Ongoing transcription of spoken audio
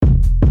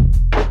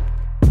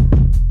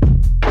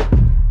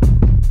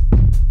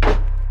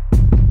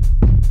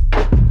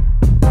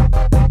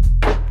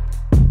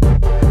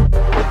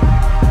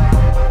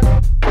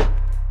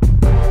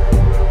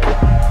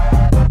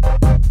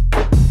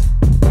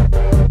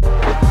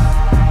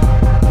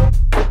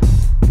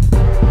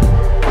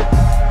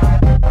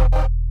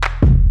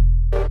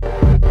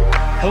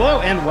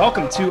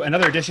welcome to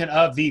another edition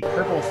of the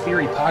Purple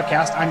Theory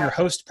podcast. I'm your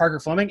host, Parker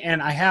Fleming, and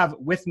I have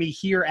with me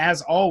here,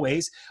 as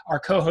always,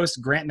 our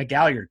co-host, Grant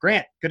McGalliard.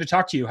 Grant, good to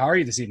talk to you. How are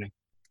you this evening?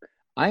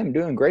 I am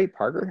doing great,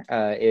 Parker.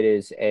 It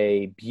is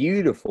a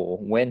beautiful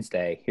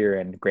Wednesday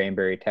here in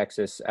Granbury,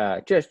 Texas.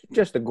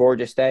 Just a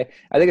gorgeous day.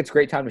 I think it's a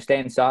great time to stay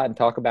inside and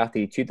talk about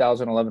the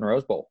 2011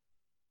 Rose Bowl,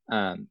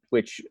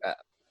 which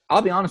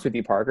I'll be honest with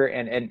you, Parker,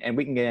 and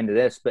we can get into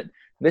this, but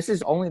this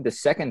is only the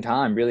second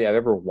time really I've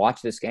ever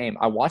watched this game.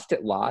 I watched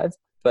it live,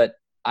 but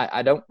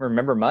I don't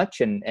remember much,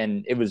 and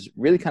it was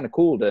really kind of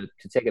cool to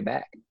take it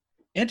back.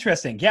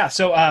 Interesting. Yeah.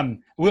 So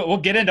we'll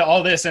get into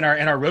all this in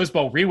our Rose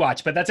Bowl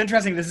rewatch, but that's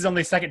interesting. This is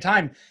only the second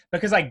time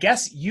because I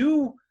guess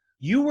you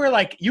were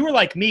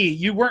like me.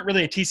 You weren't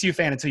really a TCU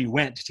fan until you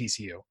went to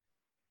TCU.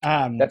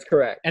 That's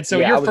correct. And so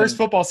your first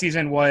football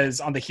season was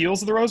on the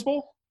heels of the Rose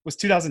Bowl? Was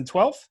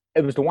 2012?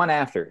 It was the one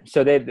after.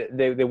 So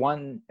they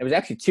won. It was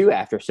actually two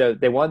after. So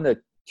they won the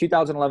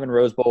 2011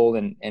 Rose Bowl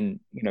in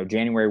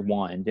January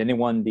 1. Then they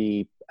won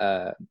the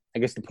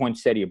the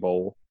Poinsettia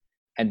Bowl,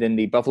 and then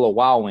the Buffalo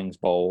Wild Wings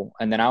Bowl,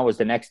 and then I was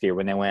the next year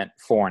when they went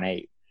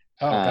 4-8.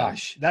 Oh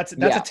gosh, that's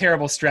a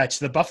terrible stretch.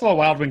 The Buffalo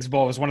Wild Wings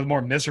Bowl was one of the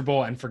more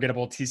miserable and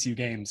forgettable TCU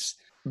games.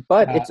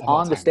 But it's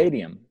on the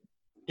stadium.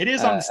 It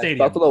is on the stadium.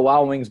 Buffalo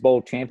Wild Wings Bowl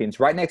champions,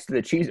 right next to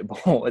the Cheez-It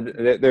Bowl.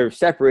 They're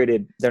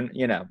separated.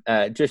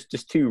 They're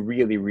just two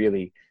really,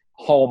 really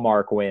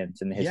hallmark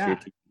wins in the history of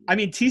TCU. I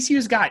mean,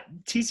 TCU's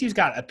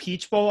got a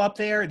Peach Bowl up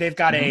there. They've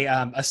got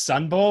a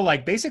Sun Bowl.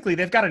 Like basically,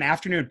 they've got an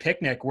afternoon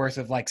picnic worth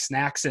of like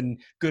snacks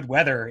and good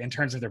weather in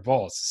terms of their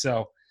bowls.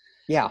 So,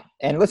 yeah.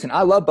 And listen,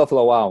 I love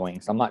Buffalo Wild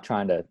Wings. I'm not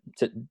trying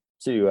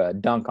to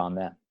dunk on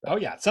that. Oh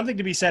yeah, something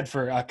to be said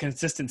for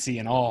consistency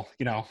and all.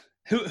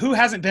 Who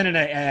hasn't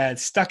been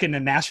stuck in a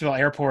Nashville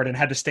airport and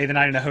had to stay the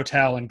night in a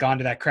hotel and gone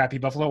to that crappy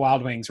Buffalo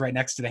Wild Wings right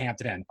next to the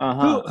Hampton Inn?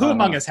 Who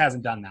among us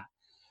hasn't done that?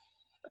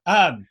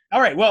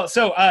 All right. Well,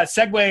 so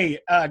segue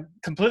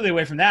completely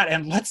away from that,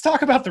 and let's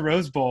talk about the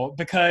Rose Bowl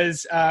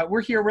because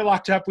we're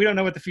locked up. We don't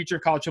know what the future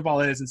of college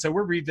football is, and so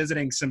we're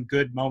revisiting some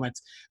good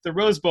moments. The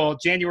Rose Bowl,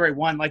 January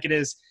 1, like it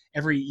is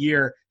every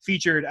year,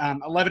 featured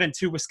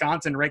 11-2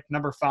 Wisconsin, ranked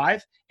number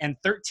 5, and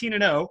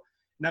 13-0,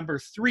 number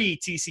 3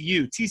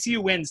 TCU. TCU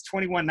wins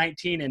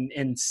 21-19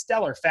 in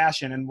stellar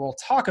fashion, and we'll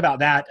talk about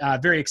that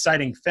very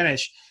exciting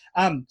finish.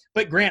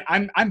 But Grant,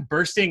 I'm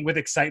bursting with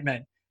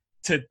excitement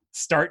to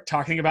start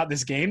talking about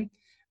this game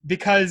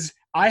because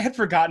I had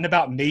forgotten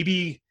about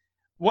maybe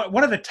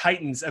one of the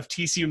titans of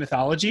TCU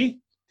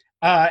mythology,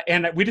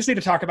 and we just need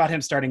to talk about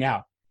him starting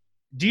out.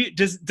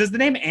 Does the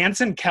name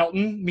Anson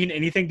Kelton mean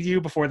anything to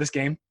you before this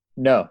game?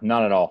 No,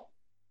 not at all.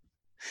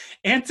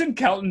 Anson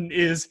Kelton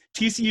is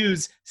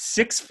TCU's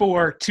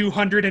 6'4",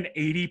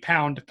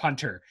 280-pound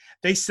punter.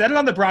 They said it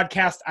on the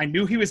broadcast. I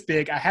knew he was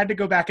big. I had to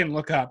go back and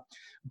look up.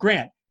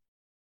 Grant,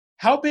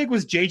 how big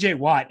was J.J.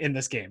 Watt in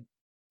this game?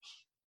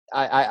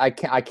 I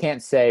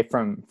can't say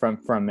from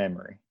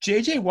memory.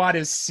 J.J. Watt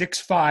is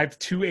 6'5",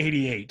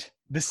 288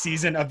 the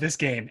season of this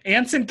game.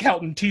 Anson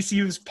Kelton,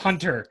 TCU's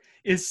punter,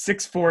 is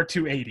 6'4",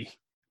 280.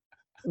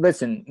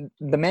 Listen,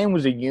 the man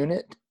was a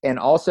unit and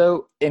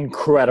also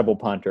incredible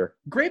punter.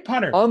 Great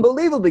punter.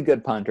 Unbelievably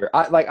good punter.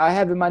 I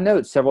have in my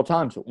notes several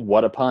times,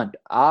 what a punt.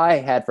 I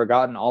had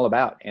forgotten all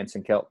about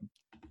Anson Kelton.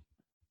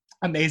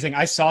 Amazing.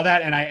 I saw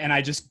that and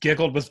I just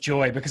giggled with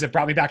joy because it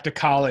brought me back to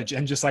college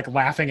and just like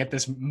laughing at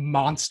this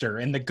monster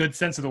in the good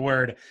sense of the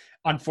word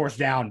on fourth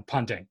down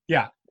punting.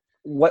 Yeah.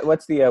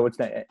 What's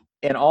the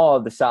in awe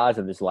of the size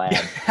of this lad?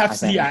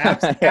 Absolute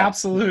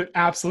unit.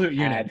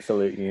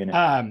 Absolute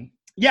unit.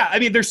 Yeah, I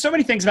mean, there's so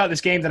many things about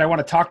this game that I want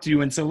to talk to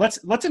you, and so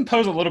let's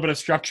impose a little bit of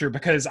structure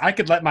because I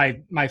could let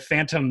my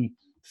phantom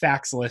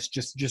facts list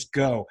just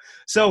go.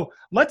 So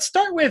let's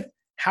start with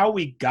how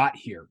we got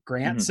here,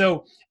 Grant. Mm-hmm.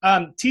 So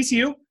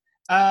TCU.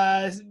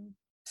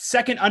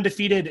 Second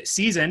undefeated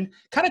season.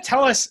 Kind of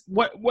tell us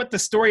what the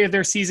story of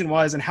their season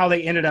was and how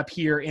they ended up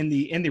here in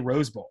the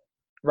Rose Bowl.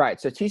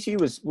 Right. So TCU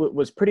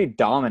was pretty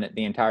dominant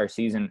the entire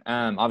season.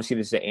 Obviously,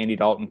 this is an Andy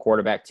Dalton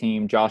quarterback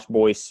team. Josh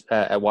Boyce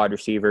at wide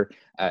receiver,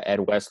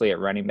 Ed Wesley at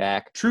running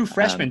back. True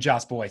freshman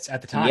Josh Boyce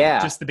at the time. Yeah.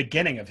 Just the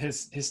beginning of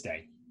his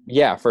stay.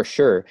 Yeah, for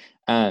sure.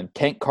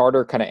 Tank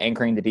Carter kind of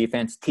anchoring the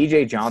defense.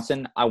 TJ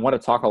Johnson, I want to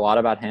talk a lot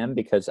about him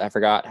because I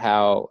forgot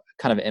how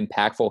kind of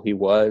impactful he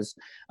was.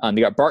 You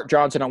got Bart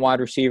Johnson at wide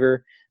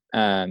receiver.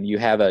 You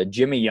have a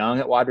Jimmy Young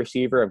at wide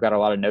receiver. I've got a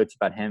lot of notes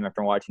about him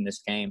after watching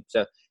this game.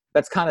 So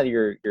that's kind of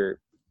your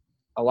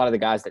a lot of the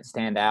guys that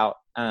stand out.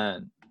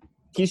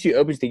 TCU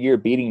opens the year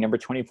beating number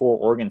 24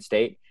 Oregon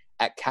State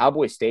at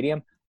Cowboy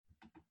Stadium.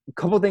 A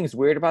couple of things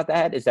weird about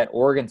that is that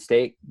Oregon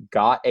State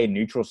got a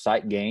neutral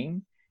site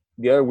game.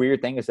 The other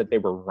weird thing is that they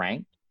were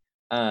ranked.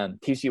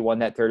 TCU won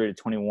that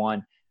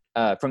 30-21.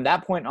 From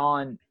that point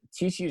on,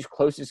 TCU's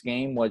closest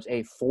game was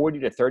a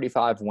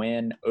 40-35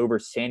 win over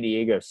San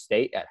Diego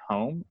State at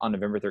home on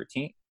November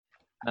 13th.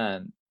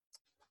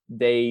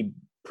 They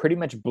pretty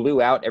much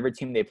blew out every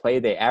team they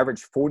played. They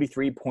averaged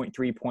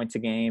 43.3 points a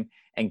game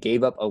and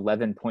gave up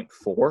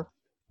 11.4.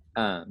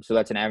 So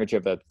that's an average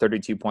of a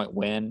 32-point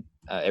win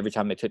every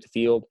time they took the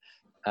field.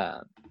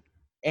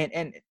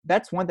 And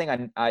that's one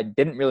thing I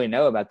didn't really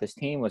know about this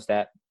team was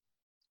that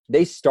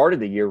they started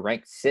the year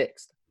ranked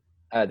 6th.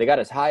 They got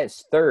as high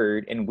as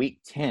 3rd in Week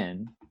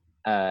 10.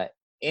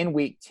 In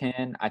Week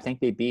 10, I think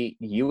they beat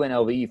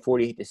UNLV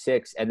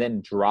 48-6 and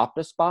then dropped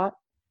a spot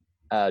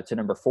to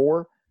number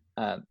 4.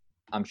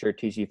 I'm sure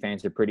TCU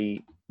fans are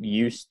pretty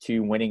used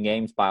to winning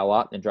games by a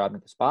lot and dropping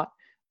the spot.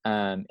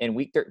 In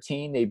Week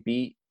 13, they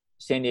beat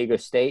San Diego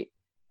State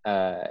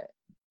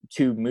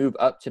to move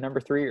up to number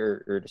 3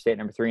 or to stay at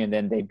number 3, and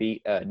then they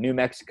beat New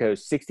Mexico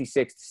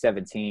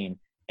 66-17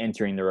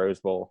 entering the Rose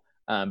Bowl.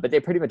 But they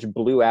pretty much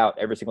blew out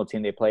every single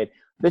team they played.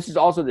 This is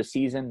also the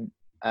season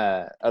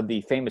of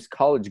the famous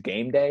College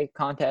Game Day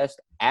contest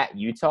at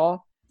Utah.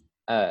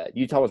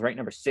 Utah was ranked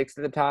number 6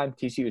 at the time.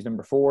 TCU was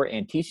number 4,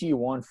 and TCU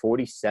won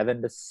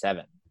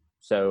 47-7.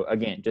 So,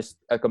 again, just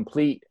a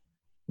complete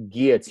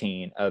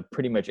guillotine of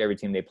pretty much every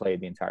team they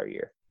played the entire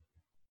year.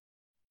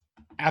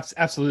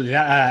 Absolutely.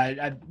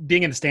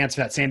 Being in the stands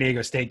for that San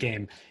Diego State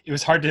game, it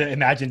was hard to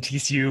imagine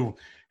TCU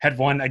had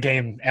won a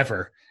game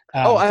ever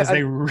because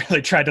they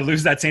really tried to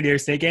lose that San Diego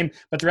State game.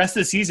 But the rest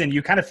of the season,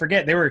 you kind of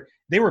forget they were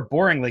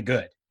boringly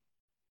good.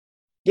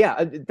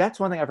 Yeah, that's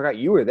one thing I forgot.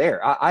 You were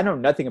there. I know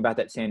nothing about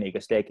that San Diego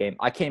State game.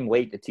 I came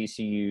late to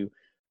TCU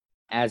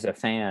as a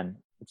fan,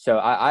 so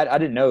I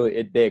didn't know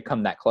they had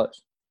come that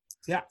close.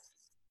 Yeah.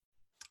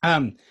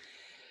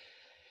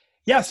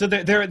 Yeah, so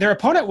their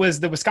opponent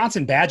was the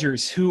Wisconsin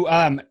Badgers, who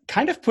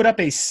kind of put up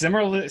a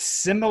similarly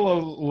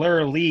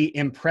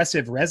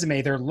impressive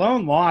resume. Their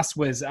lone loss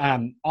was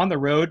on the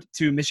road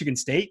to Michigan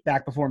State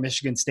back before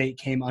Michigan State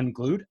came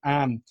unglued.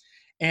 And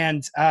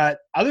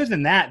other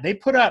than that, they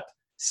put up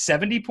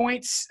 70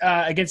 points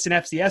against an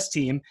FCS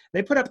team.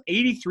 They put up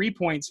 83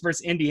 points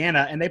versus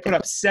Indiana, and they put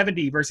up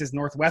 70 versus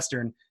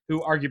Northwestern,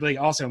 who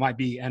arguably also might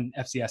be an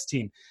FCS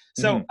team.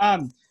 So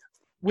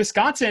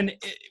Wisconsin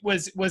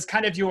was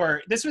kind of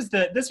this was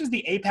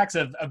the apex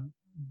of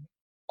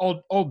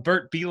old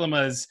Bert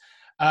Bielema's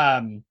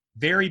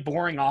very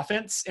boring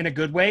offense in a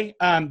good way.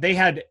 They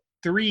had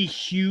 3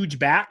 huge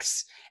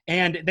backs,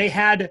 and they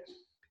had,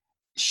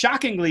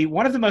 shockingly,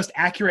 one of the most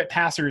accurate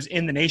passers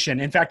in the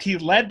nation. In fact, he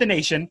led the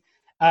nation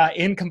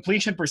in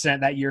completion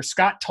percent that year.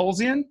 Scott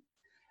Tolzien,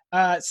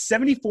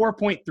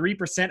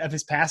 74.3% of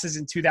his passes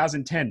in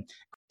 2010.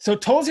 So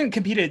Tolzien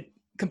completed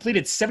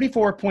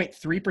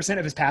 74.3%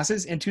 of his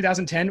passes in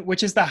 2010,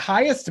 which is the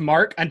highest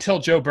mark until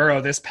Joe Burrow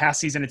this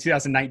past season in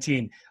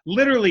 2019.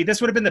 Literally,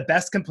 this would have been the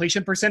best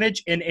completion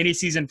percentage in any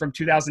season from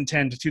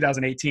 2010 to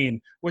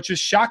 2018, which was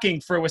shocking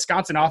for a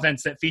Wisconsin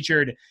offense that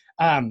featured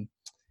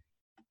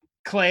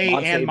Clay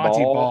and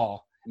Monty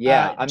Ball.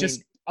 Yeah,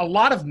 just a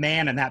lot of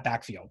man in that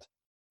backfield.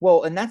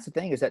 Well, and that's the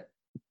thing is that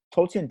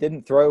Tolzien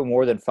didn't throw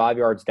more than 5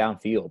 yards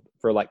downfield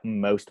for like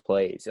most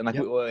plays.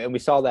 And we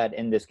saw that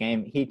in this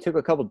game. He took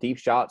a couple deep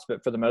shots,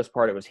 but for the most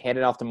part, it was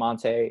handed off to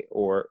Monte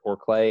or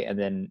Clay and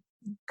then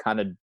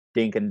kind of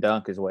dink and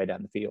dunk his way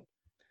down the field.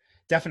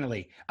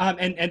 Definitely.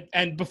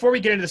 And before we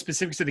get into the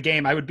specifics of the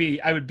game, I would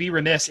be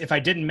remiss if I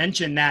didn't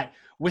mention that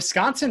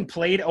Wisconsin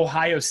played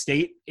Ohio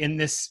State in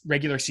this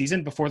regular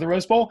season before the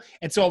Rose Bowl.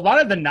 And so a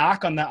lot of the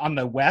knock on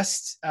the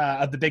West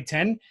of the Big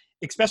Ten,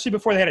 especially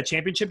before they had a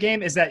championship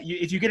game, is that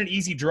if you get an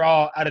easy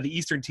draw out of the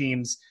Eastern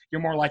teams, you're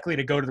more likely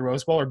to go to the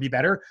Rose Bowl or be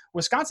better.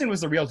 Wisconsin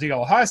was the real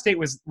deal. Ohio State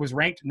was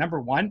ranked number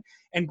 1.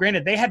 And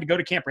granted, they had to go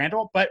to Camp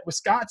Randall, but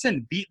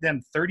Wisconsin beat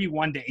them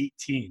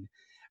 31-18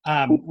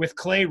 with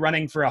Clay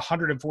running for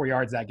 104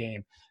 yards that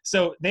game.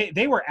 So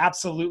they were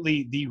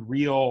absolutely the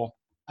real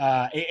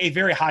a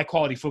very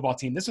high-quality football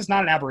team. This was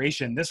not an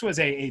aberration. This was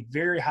a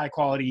very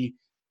high-quality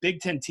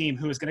Big Ten team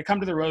who was going to come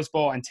to the Rose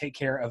Bowl and take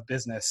care of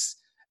business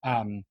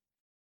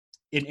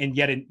in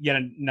yet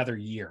another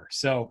year.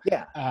 So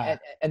yeah,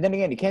 and then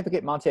again, you can't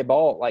forget Monte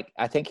Ball. Like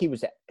I think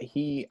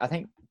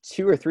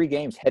 2 or 3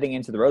 games heading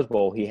into the Rose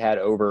Bowl, he had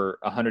over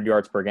 100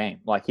 yards per game.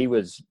 Like he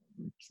was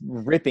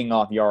ripping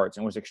off yards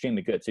and was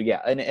extremely good. So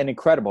yeah, an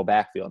incredible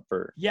backfield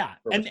for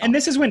and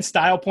this is when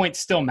style points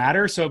still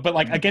matter. So, but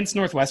like against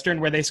Northwestern,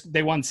 where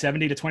they won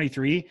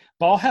 70-23,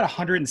 Ball had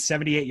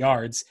 178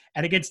 yards,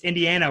 and against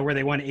Indiana, where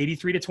they won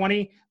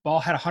 83-20, Ball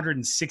had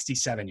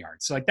 167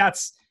 yards. So like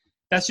that's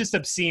just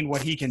obscene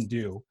what he can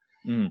do.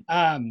 And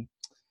I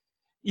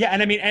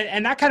mean,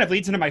 and that kind of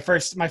leads into my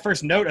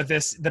first note of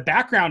this. The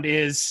background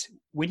is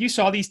when you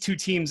saw these two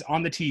teams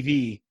on the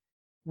TV,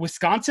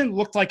 Wisconsin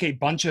looked like a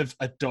bunch of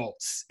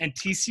adults and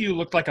TCU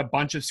looked like a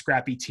bunch of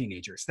scrappy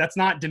teenagers. That's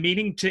not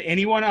demeaning to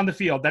anyone on the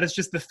field. That is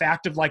just the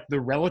fact of like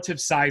the relative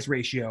size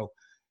ratio.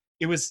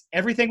 It was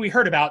everything we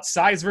heard about,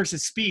 size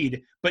versus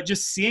speed, but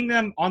just seeing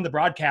them on the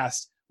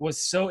broadcast was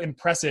so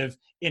impressive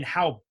in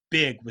how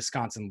big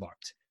Wisconsin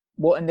looked.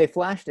 Well, and they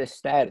flashed a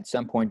stat at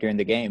some point during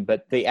the game,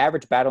 but the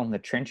average battle in the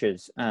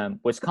trenches,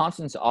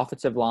 Wisconsin's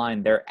offensive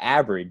line, their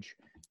average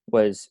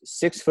was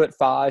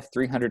 6'5",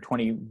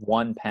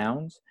 321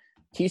 pounds.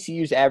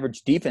 TCU's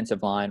average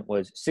defensive line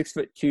was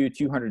 6'2",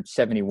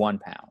 271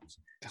 pounds.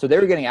 So they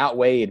were getting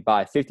outweighed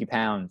by 50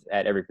 pounds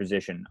at every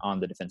position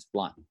on the defensive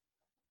line.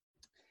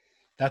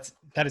 That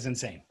is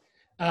insane.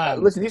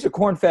 Listen, these are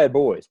corn-fed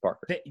boys,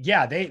 Parker.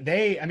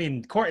 I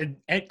mean, corn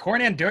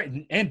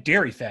and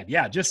dairy fed.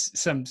 Yeah, just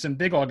some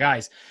big old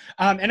guys.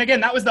 And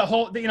again, that was the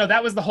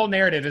whole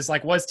narrative is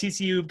like, was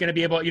TCU going to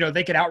be able,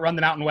 they could outrun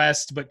the Mountain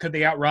West, but could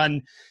they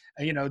outrun,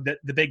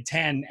 the Big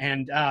Ten?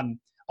 And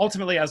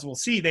ultimately, as we'll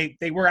see,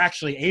 they were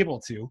actually able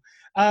to.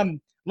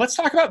 Let's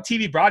talk about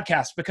TV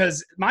broadcast,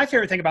 because my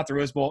favorite thing about the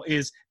Rose Bowl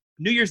is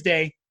New Year's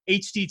Day,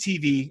 HD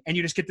TV, and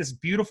you just get this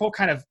beautiful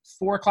kind of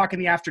 4:00 in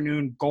the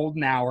afternoon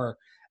golden hour.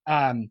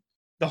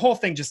 The whole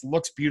thing just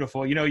looks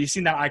beautiful. You've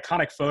seen that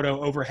iconic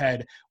photo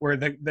overhead where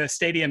the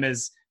stadium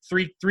is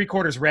three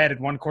quarters red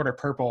and 1/4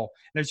 purple.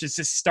 And there's just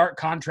this stark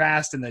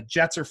contrast, and the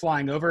jets are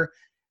flying over.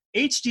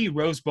 HD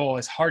Rose Bowl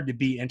is hard to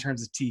beat in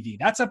terms of TV.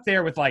 That's up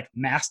there with like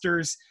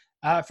Masters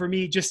for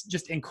me.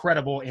 Just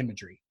incredible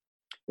imagery.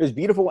 It was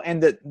beautiful,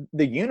 and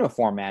the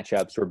uniform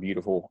matchups were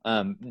beautiful.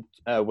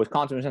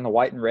 Wisconsin was in the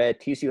white and red.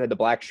 TCU had the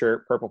black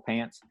shirt, purple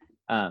pants.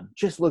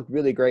 Just looked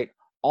really great.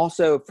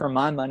 Also, for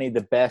my money,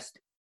 the best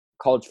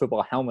college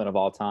football helmet of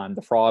all time,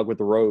 the frog with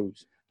the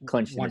rose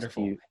clenched.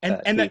 Wonderful.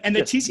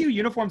 The TCU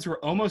uniforms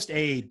were almost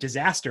a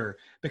disaster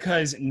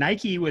because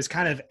Nike was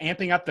kind of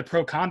amping up the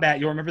pro combat.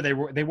 You'll remember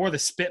they wore the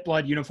spit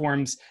blood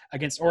uniforms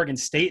against Oregon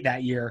State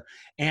that year,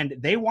 and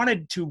they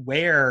wanted to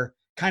wear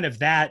kind of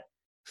that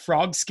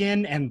frog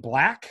skin and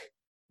black.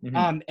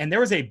 Mm-hmm. And there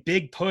was a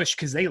big push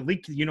because they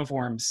leaked the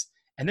uniforms.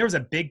 And there was a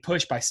big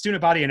push by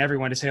student body and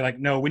everyone to say, like,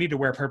 no, we need to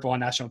wear purple on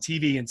national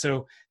TV. And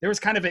so there was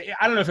kind of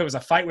I don't know if it was a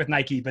fight with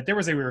Nike, but there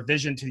was a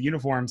revision to the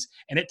uniforms,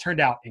 and it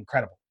turned out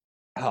incredible.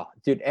 Oh,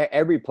 dude,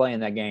 every play in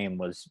that game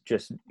was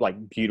just, like,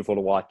 beautiful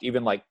to watch.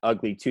 Even, like,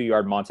 ugly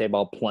 2-yard Monte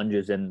ball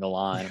plunges in the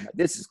line. Like,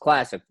 this is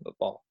classic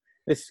football.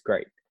 This is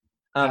great.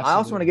 I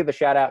also want to give a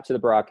shout-out to the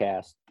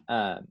broadcast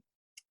on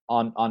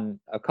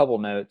a couple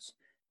notes.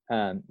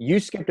 You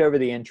skipped over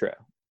the intro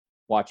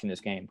watching this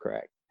game,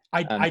 correct?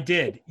 I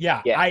did.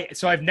 Yeah.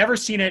 So I've never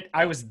seen it.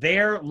 I was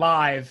there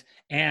live,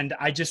 and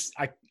I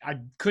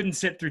couldn't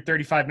sit through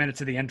 35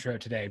 minutes of the intro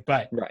today,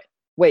 but right.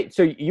 Wait,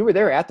 so you were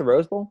there at the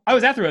Rose Bowl? I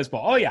was at the Rose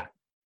Bowl. Oh yeah.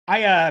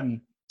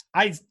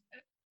 I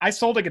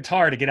sold a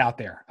guitar to get out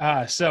there.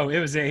 So it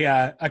was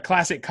a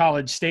classic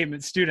college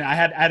student. I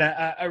had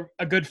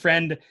a good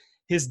friend.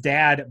 His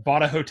dad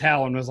bought a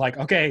hotel and was like,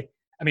 a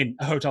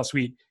hotel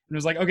suite, and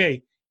was like,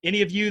 okay,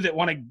 any of you that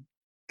want to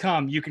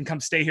come, you can come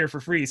stay here for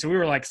free. So we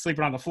were like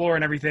sleeping on the floor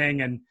and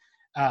everything, and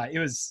it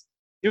was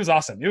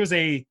awesome.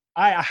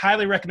 I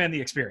highly recommend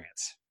the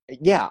experience.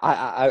 Yeah,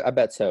 I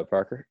bet so,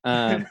 Parker.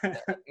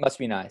 Must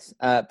be nice.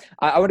 I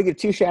want to give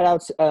 2 shout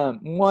outs.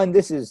 One,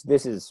 this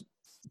is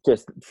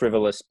just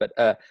frivolous, but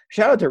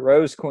shout out to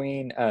Rose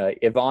Queen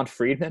Yvonne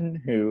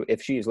Friedman, who,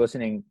 if she is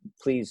listening,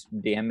 please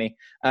DM me.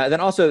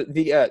 Then also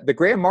the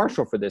grand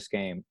marshal for this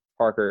game,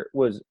 Parker,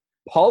 was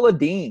Paula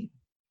Deen.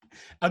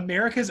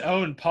 America's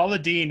own Paula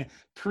Deen,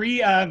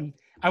 I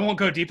won't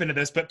go deep into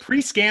this, but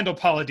pre-scandal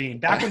Paula Deen,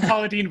 back when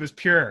Paula Deen was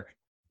pure.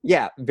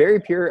 Yeah, very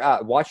pure.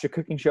 Watched a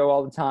cooking show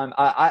all the time.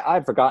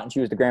 I'd forgotten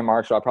she was the grand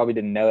marshal. I probably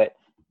didn't know it.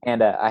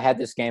 And I had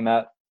this game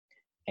up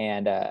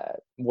and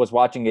was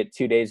watching it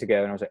 2 days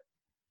ago, and I was like,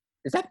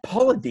 is that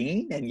Paula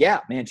Deen? And yeah,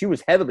 man, she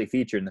was heavily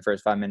featured in the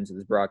first 5 minutes of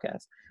this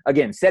broadcast.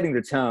 Again, setting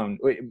the tone.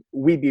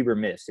 We'd be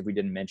remiss if we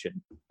didn't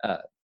mention,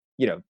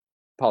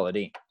 Paula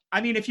Deen. I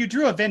mean, if you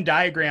drew a Venn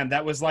diagram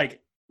that was like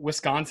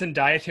Wisconsin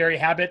dietary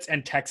habits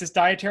and Texas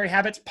dietary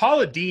habits,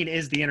 Paula Deen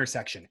is the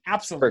intersection.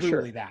 Absolutely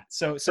sure. That.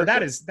 So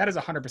that is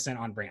 100%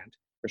 on brand.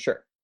 For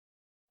sure.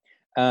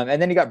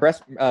 And then you got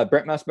Brett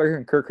Musburger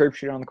and Kirk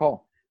Herbstreit on the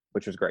call,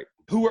 which was great.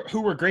 Who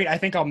were great. I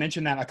think I'll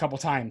mention that a couple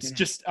times. Mm-hmm.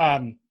 Just,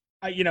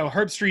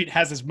 Herbstreit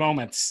has his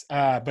moments,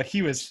 but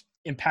he was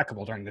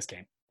impeccable during this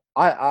game.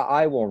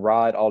 I will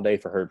ride all day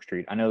for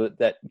Herbstreit. I know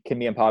that can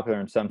be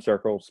unpopular in some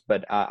circles,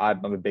 but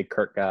I'm a big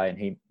Kirk guy, and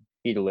he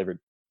delivered.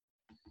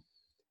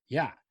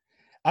 Yeah.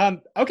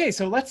 Okay,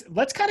 so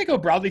let's kind of go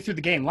broadly through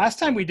the game. Last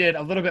time we did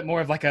a little bit more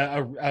of like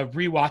a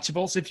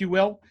rewatchables, if you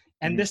will.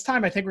 And this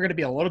time I think we're going to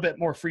be a little bit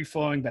more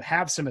free-flowing, but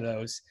have some of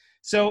those.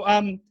 So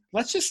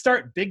let's just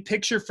start big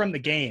picture from the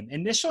game.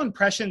 Initial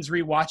impressions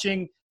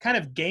rewatching, kind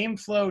of game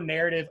flow,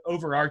 narrative,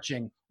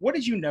 overarching. What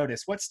did you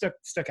notice? What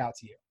stuck out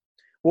to you?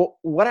 Well,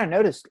 what I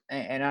noticed,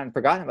 and I'd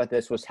forgotten about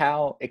this, was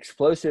how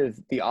explosive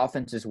the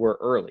offenses were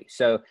early.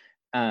 So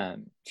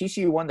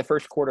TCU won the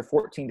first quarter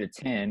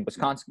 14-10.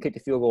 Wisconsin kicked a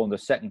field goal in the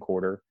second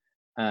quarter.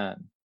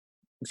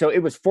 So it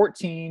was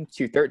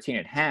 14-13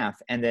 at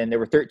half, and then there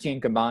were 13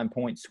 combined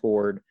points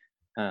scored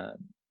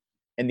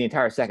in the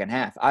entire second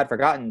half. I'd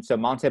forgotten. So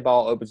Monte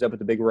Ball opens up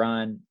with a big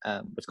run.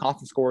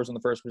 Wisconsin scores on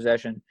the first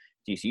possession.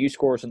 TCU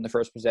scores on the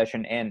first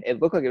possession, and it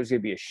looked like it was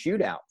going to be a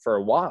shootout for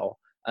a while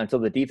until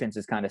the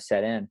defenses kind of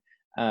set in.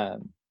 And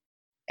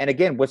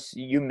again, what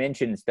you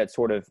mentioned is that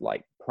sort of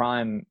like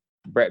prime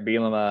Brett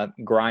Bielema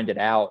grinded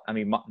out. I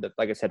mean,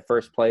 like I said,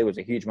 first play was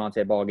a huge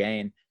Monte Ball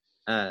gain.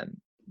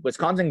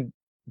 Wisconsin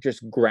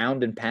just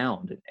ground and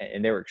pound,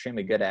 and they were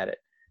extremely good at it.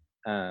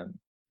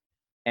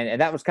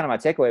 And that was kind of my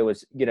takeaway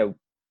was,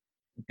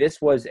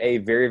 this was a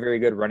very, very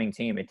good running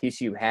team, and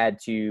TCU had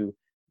to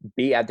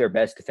be at their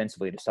best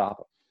defensively to stop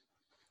them.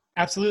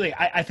 Absolutely.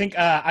 I think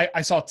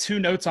I saw two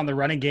notes on the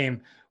running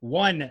game.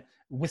 One,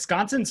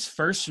 Wisconsin's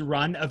first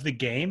run of the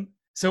game.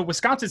 So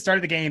Wisconsin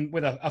started the game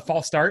with a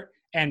false start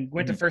and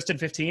went to first and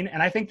 15.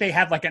 And I think they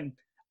had like a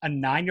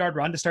 9-yard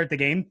run to start the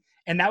game.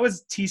 And that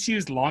was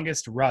TCU's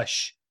longest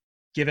rush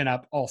given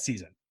up all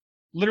season.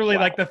 Literally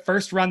like the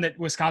first run that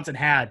Wisconsin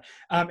had.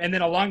 And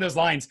then along those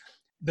lines,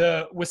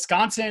 the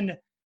Wisconsin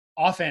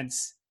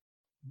offense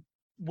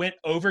went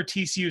over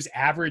TCU's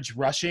average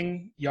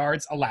rushing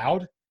yards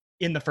allowed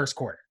in the first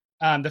quarter.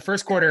 The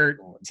first quarter,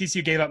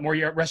 TCU gave up more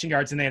rushing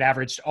yards than they had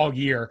averaged all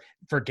year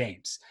for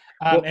games.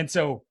 And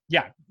so,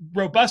 yeah,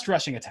 robust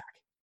rushing attack.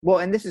 Well,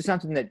 and this is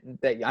something that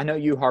I know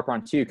you harp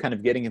on too, kind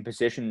of getting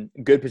in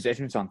good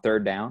positions on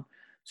third down.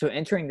 So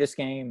entering this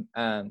game,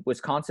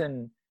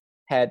 Wisconsin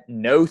had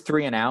no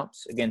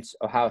 3-and-outs against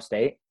Ohio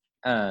State,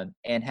 and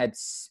had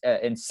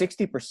in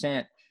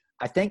 60%,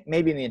 I think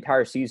maybe in the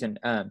entire season,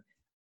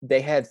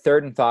 they had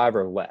 3rd and 5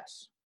 or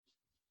less.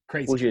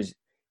 Crazy. Which is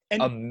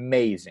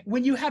amazing.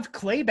 When you have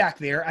Clay back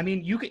there, I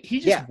mean, he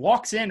just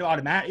walks in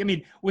automatic. I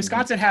mean,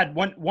 Wisconsin had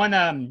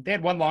they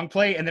had one long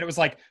play, and then it was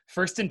like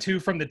 1st and 2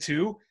 from the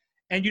 2,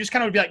 and you just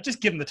kind of would be like,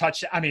 just give him the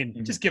touchdown. I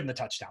mean, just give him the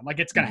touchdown. Like,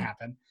 it's going to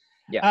happen.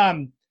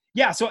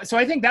 Yeah. So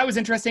I think that was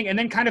interesting. And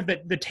then kind of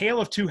the tale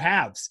of two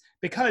halves,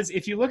 because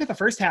if you look at the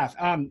first half,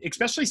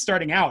 especially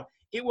starting out,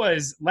 it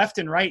was left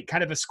and right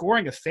kind of a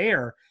scoring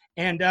affair.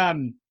 And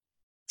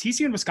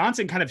TCU and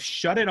Wisconsin kind of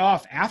shut it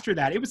off after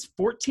that. It was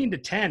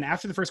 14-10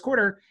 after the first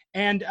quarter,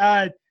 and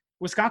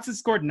Wisconsin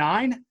scored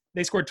 9.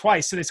 They scored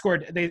twice, so they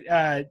scored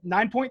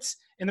 9 points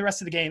in the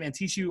rest of the game, and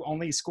TCU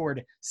only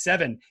scored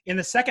 7. In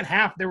the second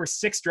half, there were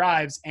 6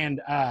 drives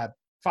and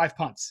 4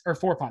 punts.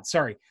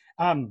 Sorry.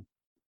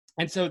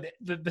 And so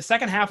the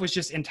second half was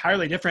just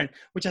entirely different,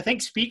 which I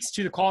think speaks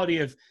to the quality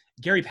of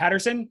Gary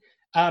Patterson,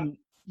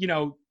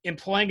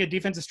 employing a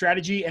defensive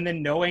strategy and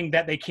then knowing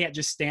that they can't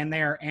just stand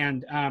there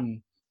and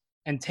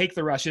take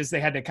the rushes. They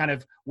had to kind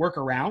of work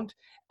around.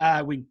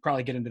 We can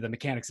probably get into the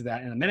mechanics of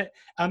that in a minute.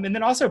 And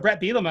then also Brett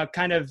Bielema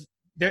kind of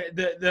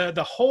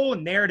the whole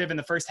narrative in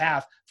the first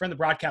half from the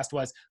broadcast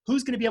was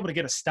who's going to be able to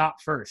get a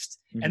stop first.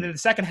 Mm-hmm. And then the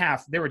second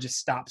half, there were just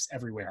stops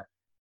everywhere.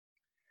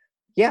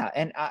 Yeah.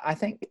 And I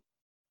think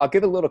I'll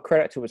give a little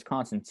credit to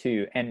Wisconsin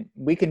too. And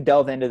we can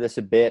delve into this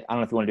a bit. I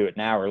don't know if you want to do it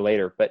now or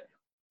later, but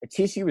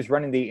TCU was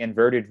running the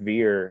inverted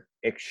veer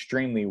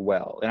extremely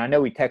well. And I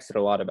know we texted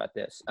a lot about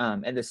this.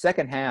 And the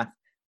second half,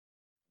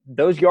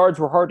 those yards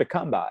were hard to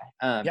come by.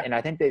 And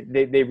I think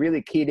they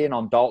really keyed in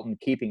on Dalton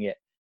keeping it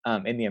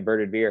in the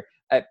inverted veer.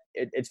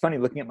 It's funny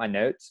looking at my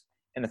notes.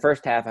 In the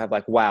first half, I have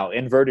like, wow,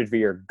 inverted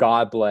veer,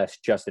 God bless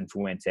Justin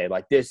Fuente.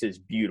 Like, this is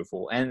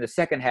beautiful. And in the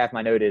second half,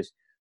 my note is,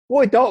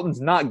 boy, Dalton's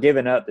not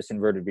giving up this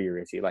inverted veer,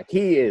 is he? Like,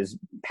 he is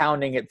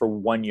pounding it for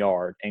 1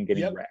 yard and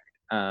getting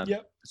wrecked.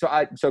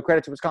 So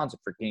credit to Wisconsin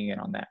for keying in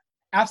on that.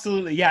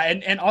 Absolutely, yeah.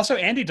 And also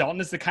Andy Dalton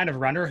is the kind of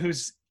runner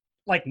who's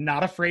like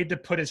not afraid to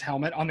put his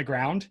helmet on the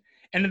ground.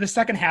 And in the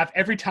second half,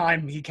 every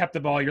time he kept the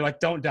ball, you're like,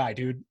 don't die,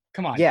 dude.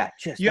 Come on. Yeah.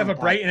 You have a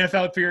bright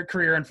NFL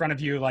career in front of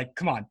you. Like,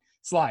 come on,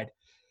 slide.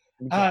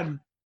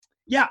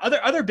 Yeah.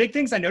 Other big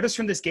things I noticed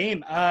from this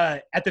game,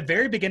 at the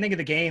very beginning of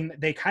the game,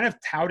 they kind of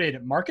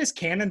touted Marcus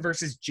Cannon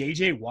versus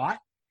J.J. Watt.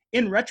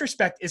 In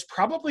retrospect, is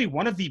probably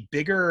one of the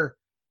bigger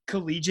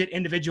collegiate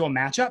individual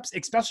matchups,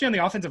 especially on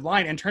the offensive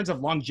line in terms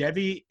of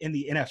longevity in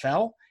the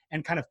NFL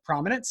and kind of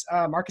prominence.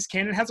 Marcus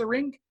Cannon has a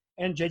ring,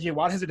 and J.J.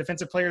 Watt has a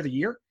Defensive Player of the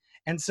Year.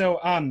 And so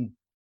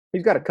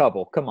he's got a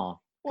couple. Come on.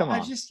 I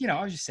was just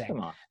saying.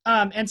 Come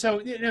on. And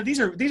so these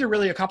are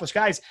really accomplished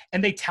guys,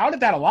 and they touted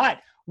that a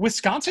lot.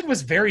 Wisconsin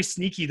was very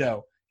sneaky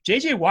though.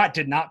 J.J. Watt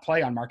did not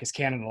play on Marcus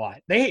Cannon a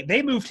lot.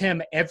 They moved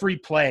him every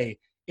play,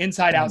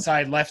 inside,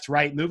 outside, left,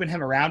 right, moving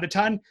him around a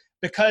ton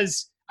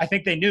because I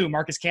think they knew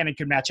Marcus Cannon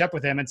could match up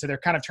with him, and so they're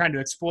kind of trying to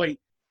exploit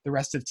the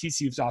rest of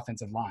TCU's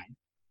offensive line.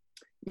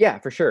 Yeah,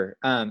 for sure.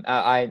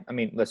 I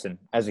mean, listen,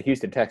 as a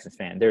Houston Texans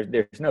fan,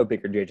 there's no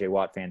bigger J.J.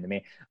 Watt fan than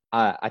me.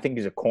 I think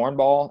he's a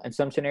cornball in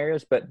some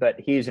scenarios, but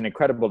he's an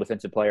incredible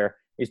defensive player.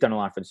 He's done a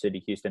lot for the city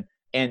of Houston.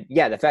 And,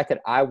 yeah, the fact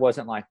that I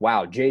wasn't like,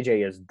 wow,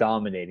 J.J. is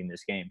dominating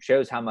this game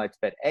shows how much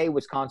that, A,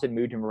 Wisconsin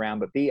moved him around,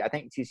 but, B, I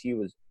think TCU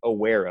was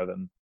aware of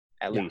him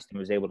at least and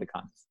was able to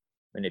kind of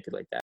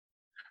manipulate that.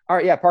 All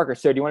right, yeah, Parker,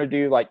 so do you want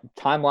to do, like,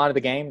 timeline of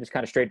the game, just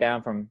kind of straight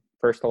down from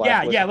first to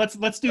last? Yeah,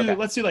 let's do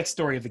like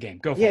story of the game.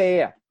 Go for it.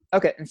 Yeah.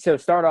 Okay, and so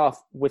start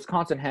off,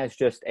 Wisconsin has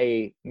just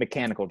a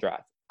mechanical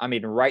drive. I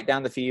mean, right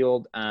down the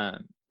field,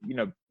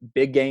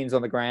 big gains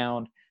on the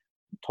ground.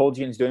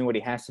 Toljian's doing what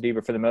he has to do,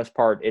 but for the most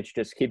part, it's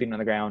just keeping on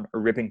the ground or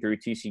ripping through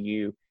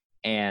TCU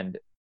and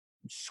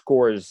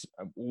scores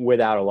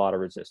without a lot of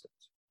resistance.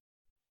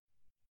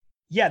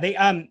 Yeah, they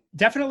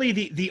definitely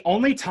the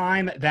only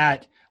time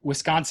that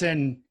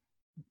Wisconsin –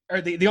 or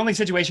the only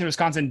situation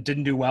Wisconsin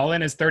didn't do well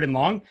in is 3rd and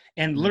long.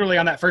 And literally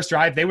on that first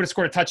drive, they would have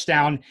scored a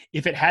touchdown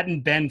if it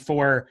hadn't been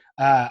for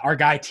our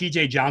guy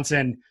TJ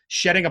Johnson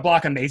shedding a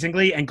block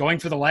amazingly and going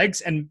for the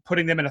legs and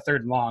putting them in a 3rd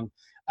and long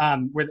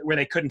where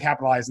they couldn't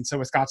capitalize. And so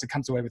Wisconsin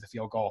comes away with a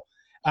field goal.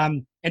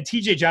 And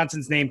TJ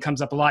Johnson's name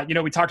comes up a lot.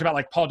 We talked about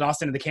like Paul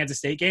Dawson in the Kansas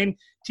State game.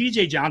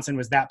 TJ Johnson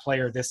was that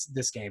player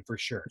this game for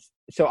sure.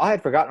 So I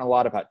had forgotten a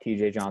lot about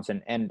TJ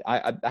Johnson, and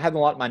I have a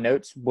lot in my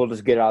notes. We'll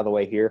just get it out of the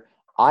way here.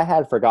 I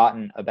had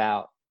forgotten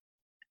about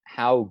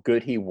how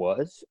good he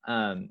was,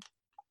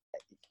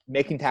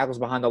 making tackles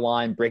behind the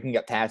line, breaking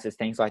up passes,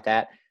 things like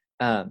that.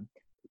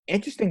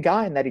 Interesting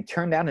guy in that he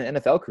turned down an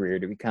NFL career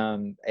to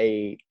become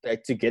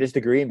to get his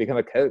degree and become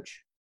a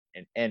coach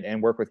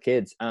and work with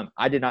kids.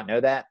 I did not know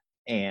that.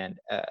 And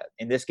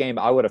in this game,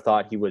 I would have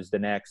thought he was the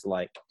next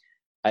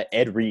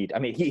Ed Reed. I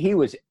mean, he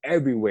was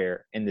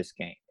everywhere in this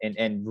game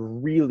and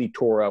really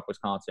tore up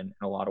Wisconsin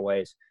in a lot of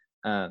ways.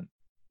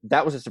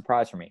 That was a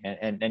surprise for me.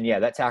 And yeah,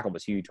 that tackle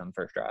was huge on the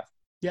first drive.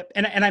 Yep.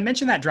 And I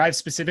mentioned that drive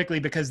specifically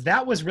because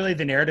that was really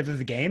the narrative of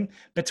the game.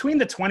 Between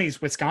the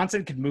 20s,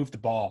 Wisconsin could move the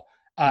ball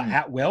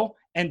at will.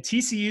 And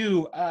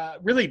TCU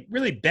really,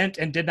 really bent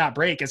and did not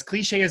break. As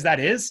cliche as that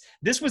is,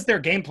 this was their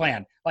game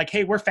plan. Like,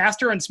 hey, we're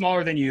faster and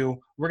smaller than you.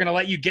 We're going to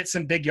let you get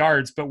some big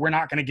yards, but we're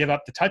not going to give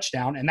up the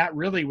touchdown. And that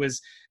really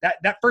was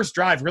that first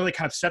drive really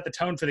kind of set the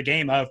tone for the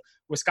game of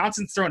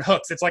Wisconsin's throwing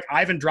hooks. It's like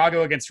Ivan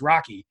Drago against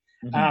Rocky.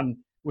 Mm-hmm.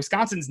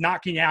 Wisconsin's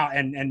knocking out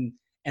and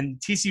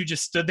TCU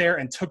just stood there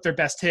and took their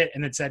best hit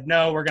and then said,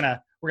 no, we're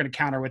gonna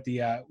counter with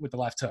the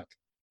left hook.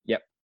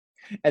 Yep.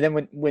 And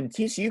then when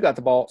TCU got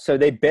the ball, so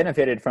they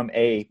benefited from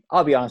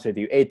I'll be honest with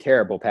you, a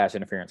terrible pass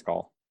interference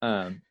call.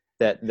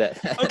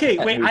 Okay,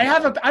 wait, I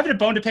have a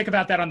bone to pick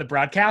about that on the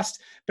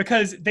broadcast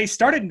because they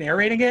started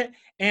narrating it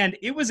and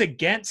it was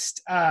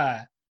against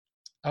I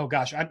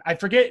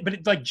forget,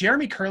 but like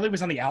Jeremy Curley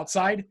was on the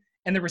outside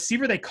and the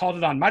receiver they called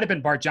it on might have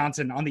been Bart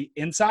Johnson on the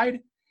inside.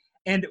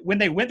 And when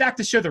they went back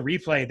to show the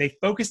replay, they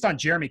focused on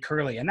Jeremy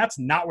Curley, and that's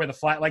not where the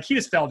flag – like, he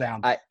just fell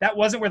down. That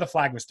wasn't where the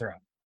flag was thrown.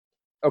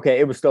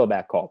 Okay, it was still a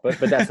bad call, but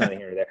that's neither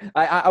here nor there.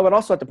 I would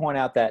also like to point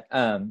out that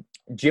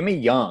Jimmy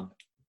Young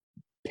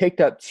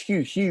picked up two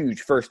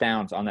huge first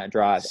downs on that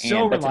drive.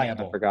 So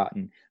reliable. I've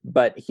forgotten.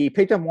 But he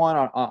picked up one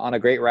on a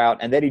great route,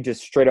 and then he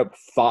just straight up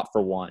fought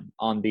for one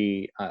on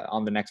the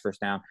next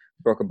first down,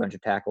 broke a bunch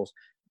of tackles.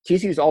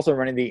 TCU is also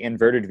running the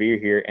inverted veer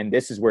here, and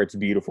this is where it's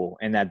beautiful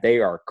in that they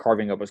are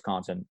carving up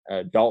Wisconsin.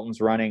 Dalton's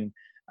running.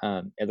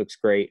 It looks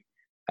great.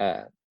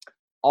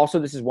 Also,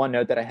 this is one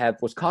note that I have.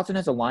 Wisconsin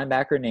has a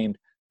linebacker named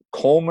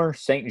Colmer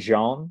St.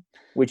 Jean,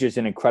 which is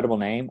an incredible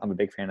name. I'm a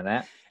big fan of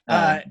that.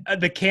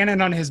 The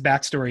canon on his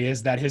backstory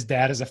is that his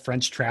dad is a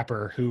French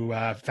trapper who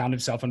found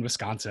himself in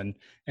Wisconsin.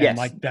 And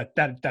yes.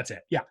 That's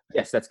it. Yeah.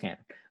 Yes, that's canon.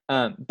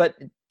 But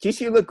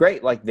TCU looked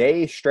great. Like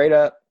they straight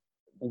up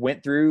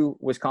went through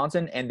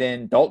Wisconsin, and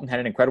then Dalton had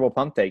an incredible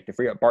pump fake to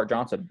free up Bart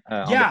Johnson.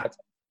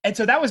 And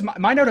so that was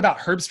my note about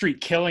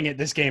Herbstreit killing it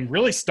this game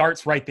really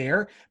starts right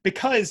there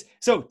because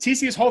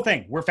TCU's whole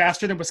thing, we're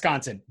faster than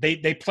Wisconsin.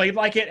 They played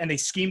like it and they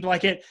schemed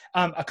like it.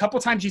 A couple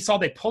times you saw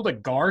they pulled a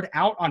guard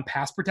out on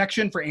pass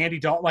protection for Andy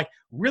Dalton, like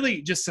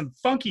really just some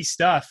funky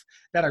stuff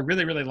that I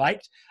really, really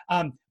liked.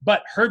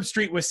 But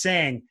Herbstreit was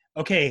saying,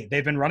 okay,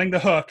 they've been running the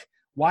hook.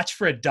 Watch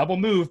for a double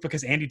move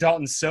because Andy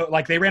Dalton's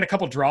they ran a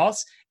couple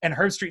draws and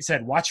Herbstreit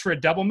said, watch for a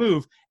double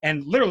move.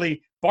 And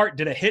literally Bart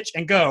did a hitch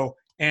and go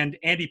and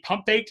Andy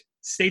pump faked,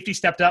 safety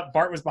stepped up,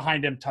 Bart was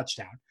behind him,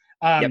 touchdown.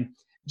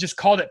 Just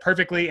called it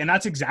perfectly. And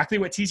that's exactly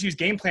what TCU's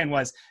game plan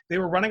was. They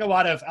were running a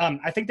lot of,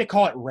 I think they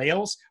call it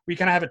rails. We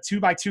kind of have a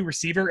 2x2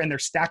 receiver and they're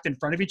stacked in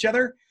front of each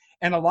other.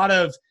 And a lot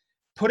of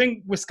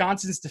putting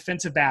Wisconsin's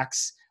defensive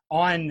backs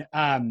on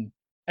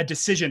a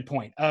decision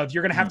point of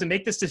you're going to have to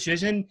make this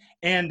decision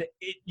and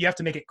you have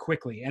to make it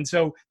quickly. And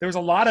so there was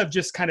a lot of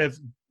just kind of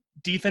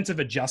defensive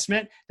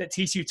adjustment that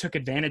TCU took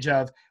advantage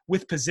of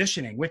with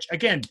positioning, which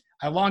again,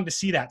 I long to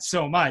see that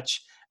so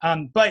much.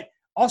 But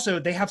also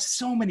they have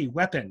so many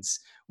weapons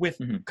with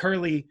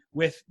Curley,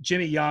 with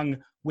Jimmy Young,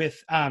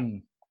 with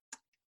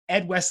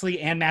Ed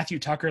Wesley and Matthew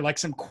Tucker, like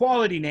some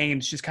quality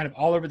names just kind of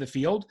all over the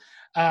field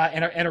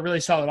and a really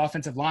solid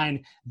offensive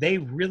line. They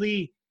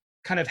really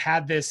kind of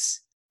had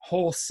this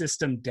whole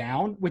system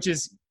down, which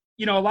is,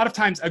 a lot of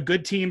times a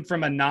good team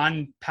from a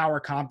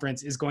non-power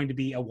conference is going to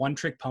be a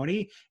one-trick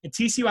pony. And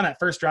TCU on that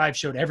first drive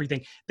showed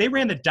everything. They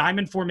ran the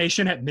diamond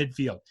formation at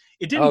midfield.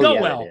 It didn't go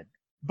well,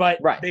 but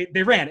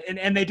they ran it,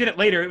 and they did it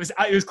later. It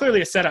was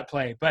clearly a setup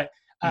play, but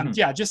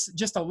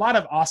just a lot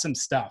of awesome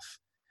stuff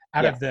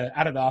out of the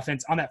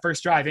offense on that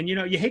first drive. And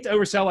you hate to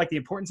oversell like the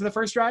importance of the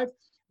first drive,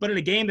 but in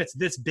a game that's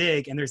this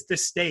big and there's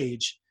this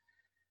stage,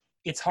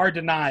 it's hard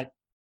to not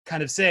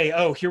kind of say,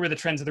 oh, here were the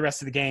trends of the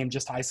rest of the game,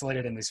 just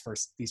isolated in these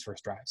first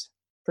drives.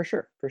 For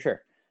sure.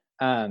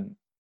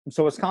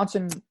 So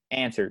Wisconsin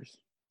answers,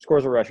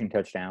 scores a rushing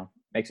touchdown,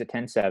 makes it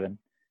 10-7.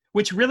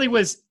 Which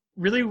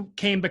really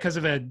came because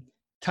of a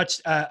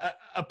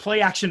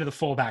play action to the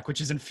fullback, which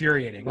is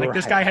infuriating. Like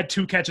this guy had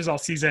 2 catches all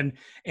season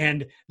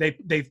and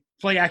they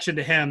play action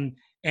to him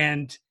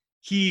and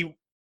he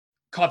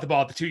caught the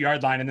ball at the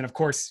 2-yard line. And then of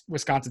course,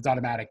 Wisconsin's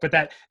automatic, but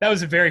that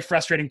was a very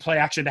frustrating play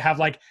action to have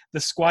like the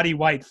squatty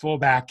white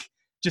fullback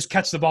just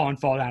catch the ball and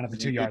fall down at the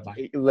 2-yard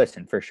line.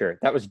 Listen, for sure.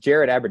 That was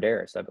Jared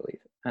Abbrederis, I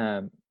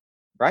believe.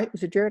 right?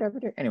 Was it Jared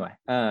Aberdeen? Anyway,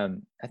 I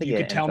think you he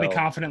could had tell me NFL.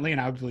 confidently, and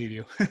I would believe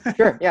you.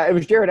 Sure, yeah, it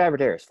was Jared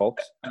Aberdeen,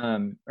 folks.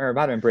 Or it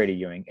might have been Brady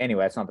Ewing.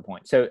 Anyway, that's not the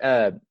point. So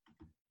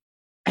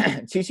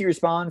TCU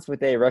responds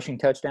with a rushing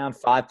touchdown,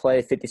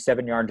 5-play,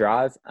 57-yard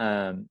drive.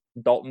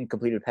 Dalton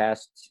completed a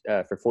pass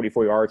for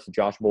 44 yards to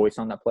Josh Boyce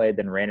on that play,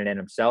 then ran it in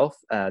himself.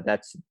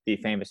 That's the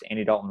famous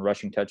Andy Dalton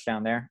rushing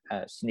touchdown there,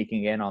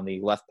 sneaking in on the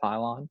left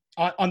pylon.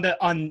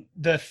 On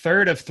the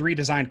third of 3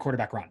 designed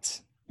quarterback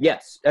runs.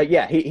 Yes.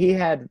 Yeah, he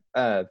had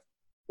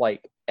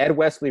like Ed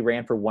Wesley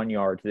ran for 1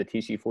 yard to the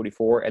TCU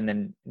 44, and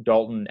then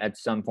Dalton at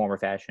some form or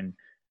fashion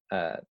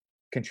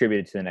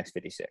contributed to the next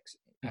 56.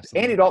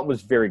 Absolutely. Andy Dalton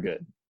was very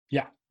good.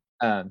 Yeah.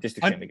 Just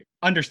extremely good.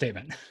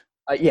 Understatement.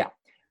 Yeah.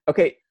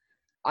 Okay.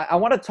 I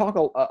want to talk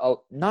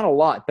not a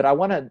lot, but I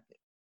want to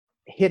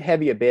hit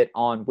heavy a bit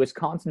on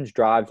Wisconsin's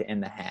drive to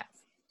end the half.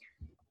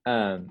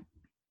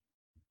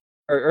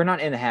 Or not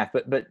in the half,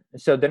 but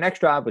so the next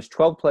drive was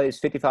 12 plays,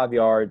 55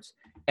 yards,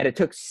 and it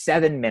took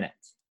 7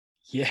 minutes.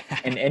 Yeah.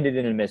 And ended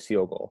in a missed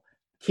field goal.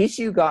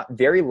 TCU got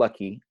very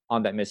lucky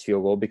on that missed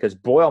field goal because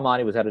Boy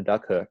Almighty was at a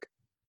duck hook.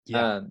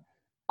 Yeah.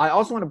 I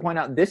also want to point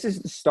out this is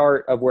the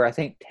start of where I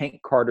think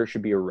Tank Carter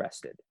should be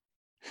arrested.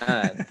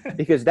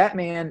 Because that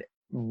man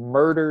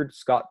murdered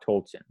Scott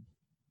Tolson.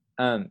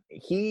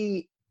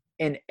 He,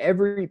 in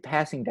every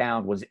passing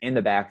down, was in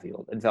the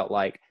backfield. It felt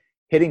like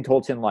hitting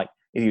Tolson like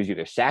he was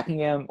either sacking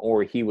him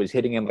or he was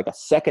hitting him like a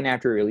second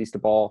after he released the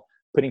ball,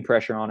 putting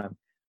pressure on him.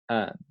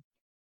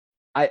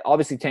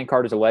 Obviously Tank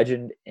Carter's a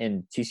legend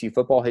in TCU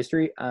football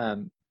history.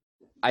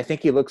 I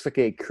think he looks like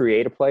a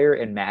creative player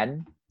in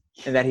Madden,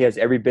 and that he has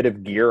every bit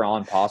of gear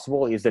on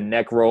possible. He has the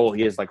neck roll.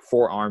 He has like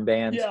 4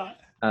 armbands. Yeah.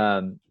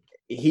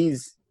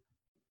 He's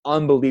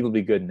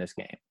unbelievably good in this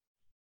game.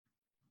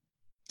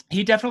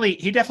 He definitely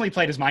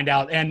played his mind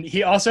out, and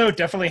he also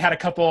definitely had a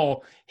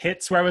couple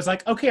hits where I was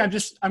like, okay,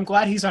 I'm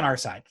glad he's on our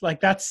side. Like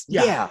that's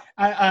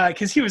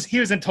because he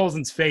was in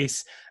Tolson's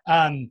face.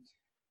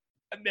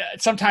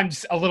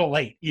 Sometimes a little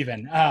late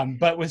even,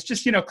 but was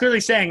just, clearly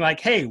saying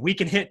like, hey, we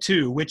can hit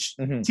too, which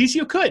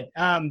TCU could,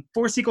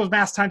 force equals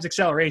mass times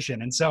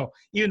acceleration. And so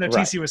even though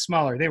TCU was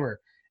smaller, they were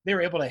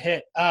able to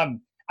hit.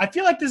 I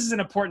feel like this is an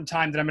important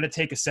time that I'm going to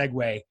take a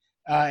segue.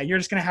 You're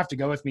just going to have to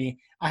go with me.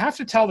 I have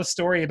to tell the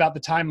story about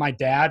the time my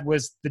dad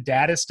was the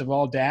daddest of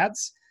all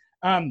dads.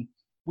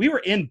 We were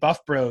in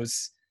Buff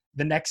Bros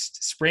the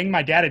next spring.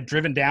 My dad had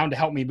driven down to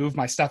help me move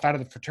my stuff out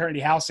of the fraternity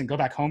house and go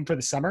back home for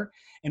the summer.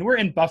 And we're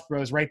in Buff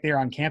Bros right there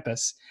on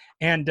campus.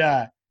 And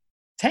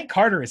Tank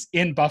Carter is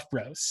in Buff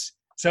Bros.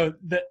 So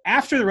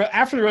after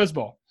the Rose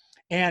Bowl,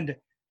 and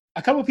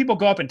a couple of people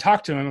go up and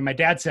talk to him, and my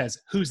dad says,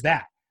 "Who's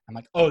that?" I'm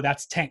like, "Oh,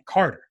 that's Tank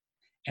Carter."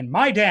 And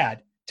my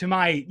dad, to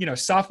my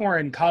sophomore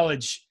in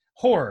college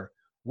horror,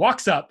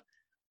 walks up,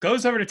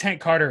 goes over to Tank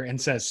Carter and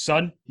says,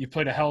 "Son, you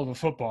played a hell of a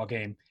football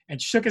game,"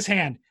 and shook his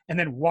hand and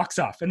then walks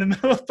off in the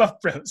middle of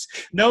Buff Bros.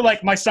 No,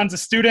 like, my son's a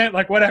student,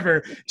 like,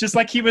 whatever. Just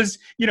like he was,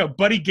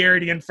 Buddy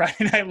Garrity in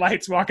Friday Night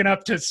Lights walking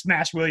up to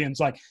Smash Williams,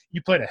 like,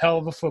 "You played a hell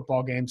of a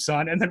football game,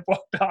 son," and then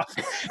walked off.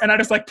 And I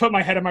just, like, put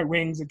my head on my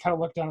wings and kind of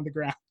looked down at the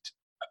ground.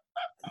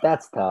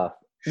 That's tough.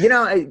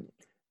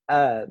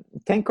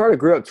 Tank Carter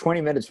grew up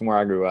 20 minutes from where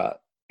I grew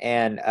up.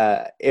 And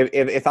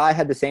if I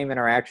had the same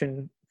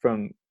interaction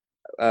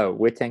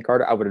with Tank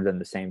Carter, I would have done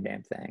the same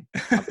damn thing.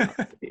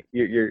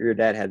 Your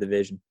dad had the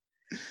vision.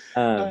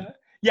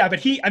 Yeah, but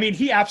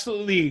he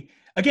absolutely.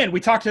 Again, we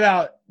talked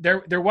about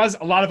there was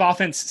a lot of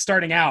offense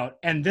starting out,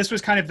 and this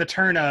was kind of the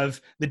turn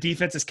of the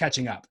defense is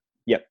catching up.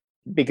 Yep,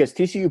 because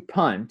TCU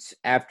punts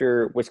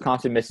after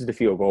Wisconsin misses the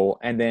field goal,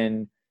 and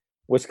then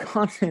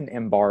Wisconsin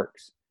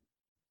embarks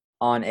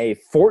on a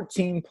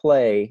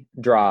 14-play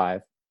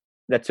drive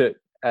that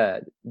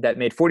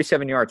made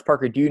 47 yards.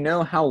 Parker, do you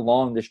know how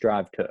long this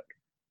drive took?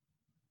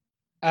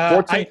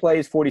 14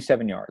 plays,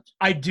 47 yards.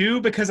 I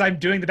do, because I'm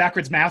doing the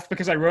backwards math,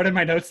 because I wrote in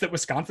my notes that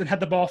Wisconsin had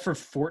the ball for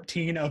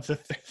 14 of the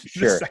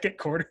second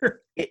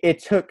quarter. It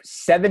took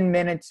 7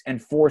 minutes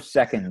and 4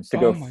 seconds to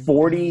go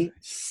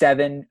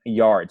 47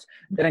 yards.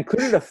 That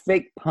included a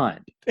fake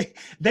punt.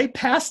 They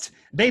passed.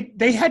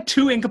 They had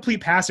 2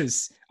 incomplete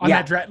passes on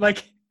that drive.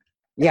 Like,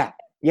 yeah.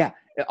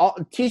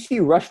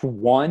 TCU rushed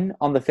 1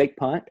 on the fake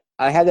punt.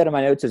 I had that in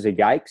my notes as a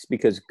yikes,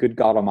 because good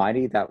God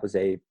Almighty, that was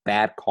a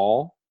bad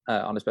call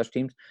on the special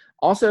teams.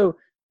 Also,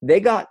 they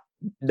got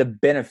the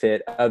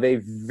benefit of a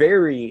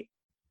very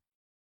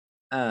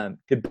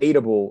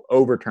debatable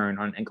overturn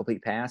on an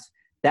incomplete pass.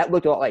 That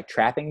looked a lot like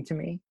trapping to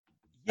me.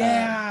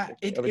 Yeah,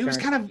 it was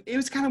kind of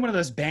one of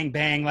those bang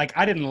bang. Like,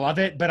 I didn't love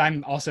it, but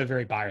I'm also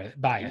very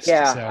biased.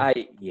 Yeah, so.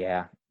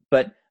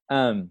 But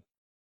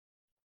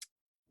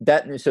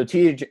so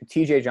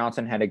TJ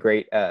Johnson had a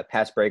great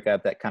pass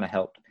breakup that kind of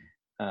helped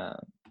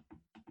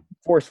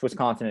force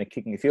Wisconsin into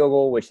kicking a field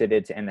goal, which they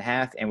did to end the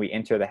half, and we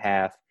enter the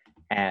half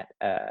at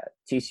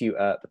TCU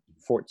up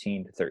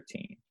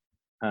 14-13.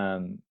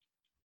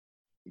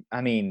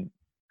 I mean,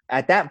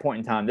 at that point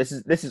in time, this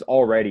is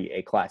already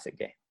a classic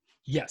game.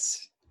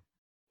 Yes.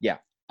 Yeah.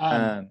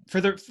 And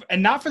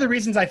not for the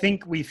reasons I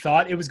think we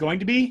thought it was going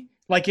to be.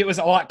 Like, it was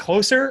a lot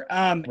closer,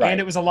 right. And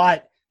it was a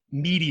lot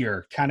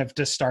meteor kind of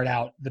to start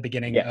out the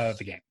beginning of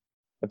the game.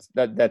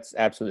 That's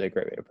absolutely a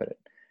great way to put it.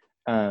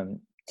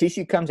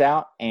 TCU comes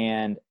out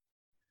and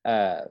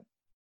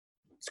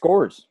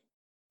scores,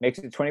 makes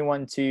it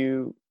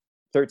 21-13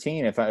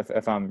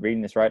 if I'm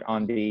reading this right,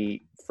 on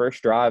the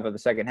first drive of the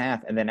second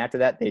half, and then after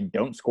that they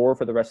don't score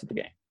for the rest of the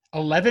game.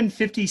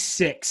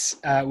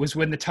 11:56 was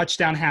when the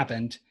touchdown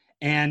happened,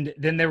 and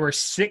then there were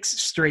 6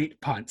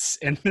 straight punts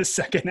in the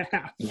second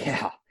half.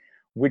 Yeah,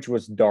 which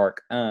was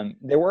dark.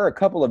 There were a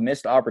couple of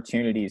missed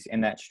opportunities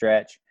in that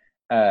stretch.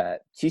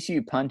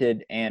 TCU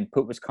punted and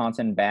put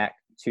Wisconsin back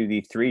to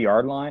the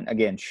 3-yard line.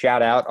 Again,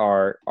 shout out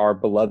our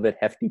beloved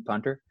hefty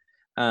punter.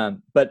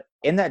 But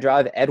in that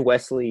drive, Ed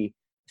Wesley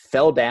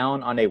fell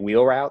down on a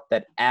wheel route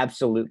that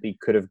absolutely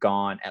could have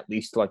gone at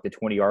least to like the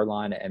 20-yard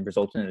line and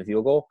resulted in a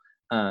field goal.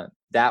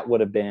 That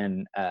would have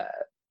been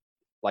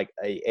like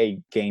a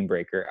game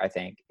breaker, I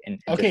think.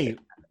 Okay,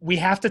 we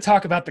have to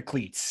talk about the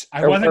cleats.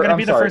 I wasn't going to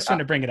be the first one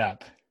to bring it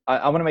up.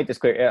 I want to make this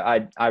clear.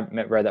 I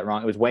read that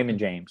wrong. It was Wayman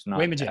James,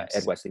 not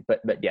Ed Wesley.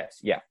 But yes,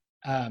 yeah.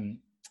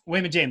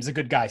 Wayman James, a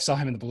good guy. Saw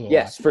him in the blue.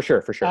 Yes, for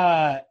sure.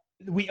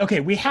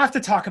 We have to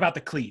talk about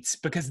the cleats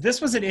because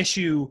this was an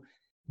issue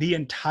the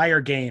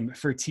entire game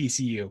for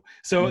TCU.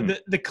 So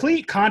the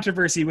cleat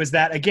controversy was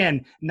that,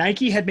 again,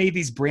 Nike had made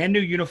these brand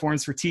new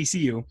uniforms for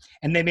TCU,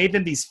 and they made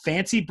them these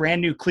fancy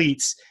brand new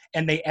cleats,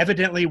 and they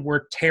evidently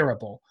were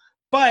terrible.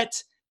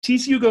 But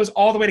TCU goes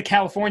all the way to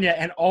California,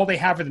 and all they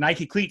have are the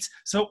Nike cleats.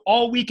 So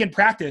all week in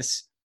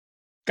practice,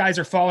 guys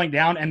are falling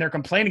down, and they're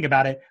complaining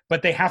about it,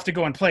 but they have to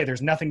go and play.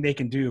 There's nothing they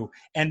can do.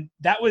 And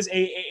that was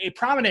a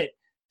prominent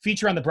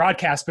feature on the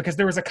broadcast because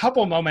there was a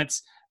couple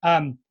moments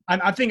I'm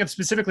thinking of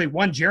specifically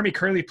one Jeremy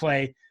Curley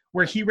play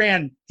where he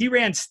ran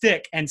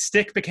stick and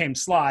stick became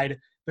slide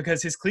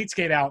because his cleats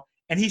gave out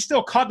and he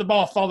still caught the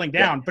ball falling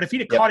down. Yep. But if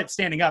he'd have caught it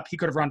standing up, he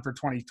could have run for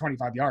 20,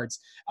 25 yards.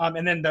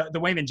 And then the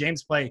Wayman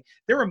James play,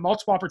 there were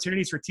multiple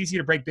opportunities for TCU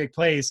to break big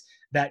plays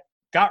that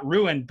got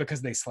ruined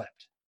because they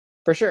slipped.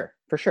 For sure.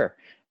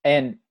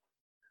 And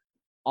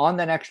on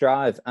the next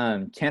drive,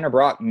 Tanner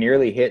Brock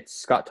nearly hit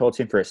Scott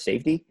Tolson for a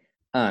safety.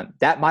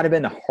 That might have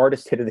been the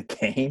hardest hit of the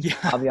game,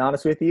 I'll be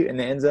honest with you, in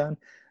the end zone.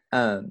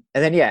 And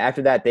then,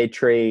 after that, they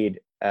trade,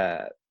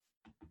 I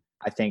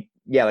think,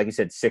 like you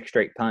said, 6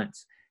 straight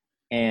punts.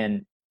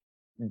 And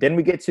then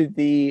we get to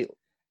the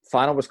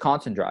final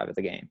Wisconsin drive of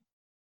the game.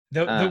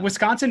 The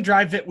Wisconsin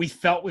drive that we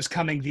felt was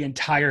coming the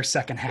entire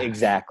second half.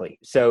 Exactly.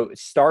 So it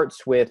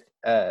starts with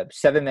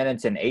 7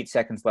 minutes and 8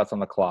 seconds left on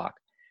the clock.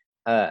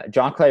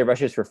 John Clay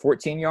rushes for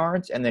 14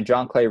 yards, and then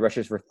John Clay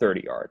rushes for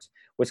 30 yards.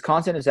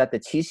 Wisconsin is at the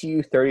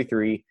TCU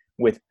 33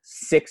 with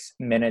 6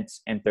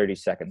 minutes and 30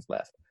 seconds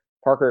left.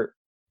 Parker,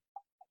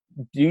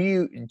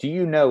 do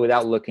you know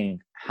without looking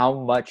how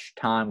much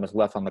time was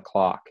left on the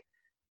clock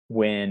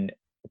when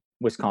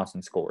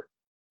Wisconsin scored?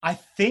 I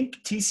think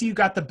TCU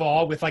got the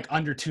ball with like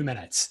under 2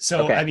 minutes.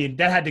 So, okay. I mean,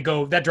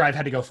 that drive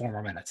had to go 4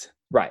 more minutes.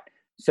 Right.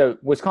 So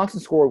Wisconsin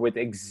scored with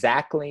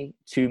exactly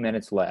 2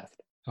 minutes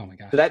left. Oh my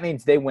gosh. So that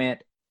means they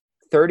went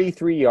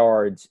 33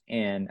 yards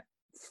in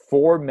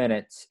 4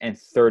 minutes and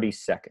 30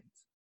 seconds.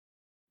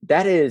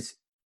 That is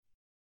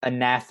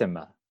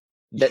anathema.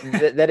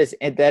 That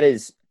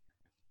is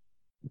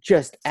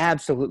just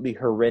absolutely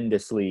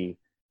horrendously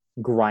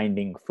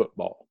grinding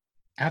football.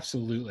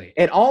 Absolutely.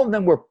 And all of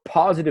them were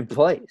positive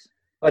plays.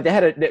 Like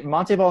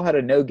Monte Ball had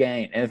a no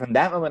gain. And from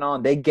that moment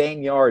on, they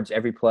gained yards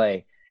every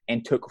play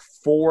and took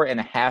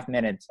 4.5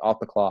 minutes off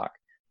the clock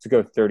to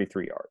go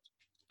 33 yards.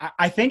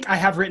 I think I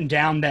have written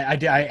down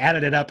that I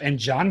added it up, and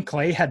John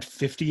Clay had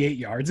 58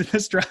 yards in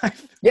this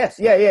drive. Yes,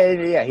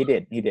 yeah, he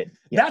did.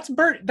 Yeah.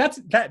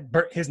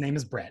 His name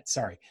is Brett.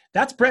 Sorry,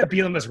 that's Brett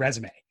Bielema's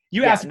resume.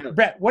 You asked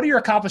Brett, what are your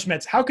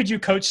accomplishments? How could you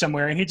coach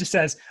somewhere? And he just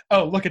says,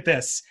 "Oh, look at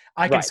this,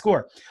 I can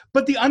score."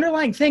 But the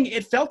underlying thing,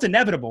 it felt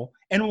inevitable,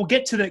 and we'll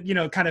get to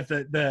the kind of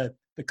the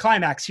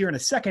climax here in a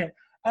second.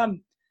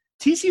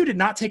 TCU did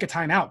not take a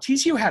timeout.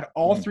 TCU had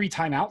all 3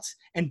 timeouts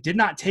and did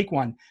not take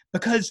one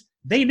because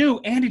they knew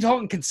Andy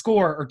Dalton can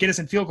score or get us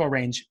in field goal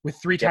range with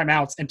 3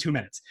 timeouts and 2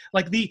 minutes.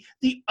 Like the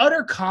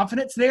utter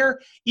confidence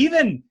there,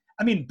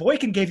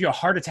 Boykin gave you a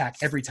heart attack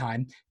every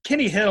time.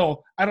 Kenny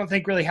Hill, I don't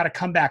think really had a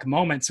comeback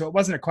moment, so it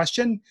wasn't a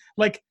question.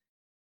 Like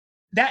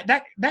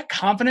that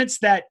confidence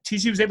that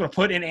TCU was able to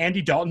put in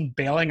Andy Dalton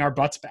bailing our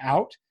butts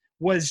out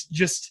was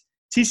just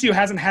TCU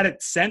hasn't had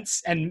it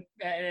since and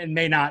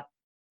may not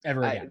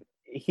ever again.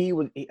 He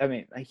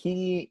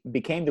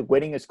became the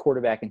winningest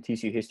quarterback in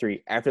TCU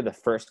history after the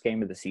first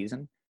game of the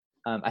season.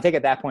 I think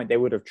at that point they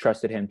would have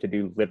trusted him to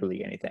do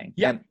literally anything.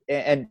 Yeah.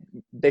 And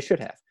they should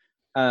have.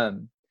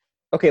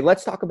 Okay,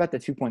 let's talk about the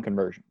 2-point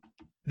conversion.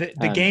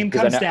 The game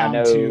comes down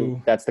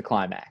to – that's the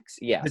climax.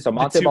 Yeah, so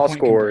Monte Ball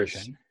scores.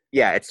 Conversion.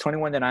 Yeah, it's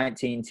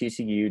 21-19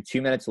 TCU,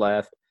 2 minutes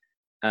left.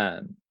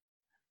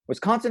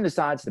 Wisconsin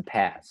decides to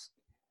pass.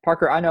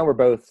 Parker, I know we're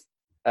both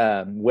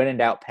when in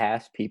doubt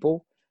pass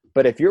people.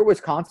 But if you're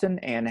Wisconsin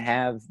and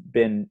have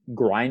been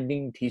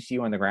grinding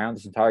TCU on the ground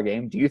this entire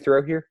game, do you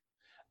throw here?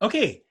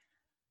 Okay.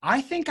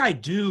 I think I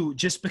do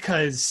just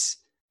because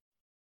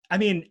I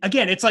mean,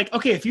 again, it's like,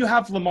 okay, if you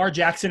have Lamar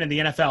Jackson in the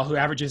NFL who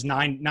averages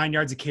nine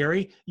yards a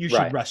carry, you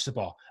should rush the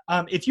ball.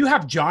 If you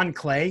have John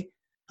Clay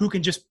who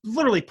can just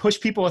literally push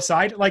people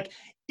aside, like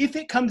if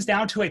it comes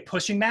down to a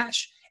pushing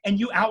match and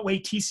you outweigh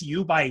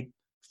TCU by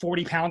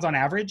 40 pounds on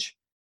average,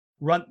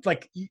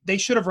 they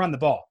should have run the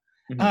ball.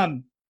 Mm-hmm.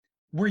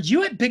 Were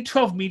you at Big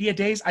 12 Media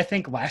Days, I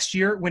think, last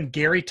year when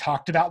Gary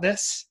talked about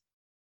this?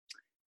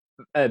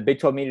 Big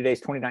 12 Media Days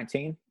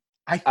 2019?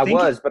 I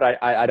was, but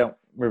I don't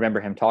remember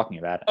him talking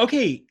about it.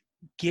 Okay,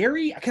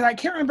 Gary, because I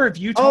can't remember if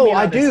you told me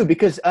about this. I do,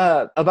 because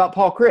about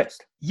Paul Chryst.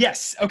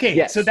 Yes. Okay.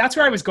 Yes. So that's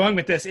where I was going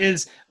with this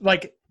is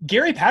like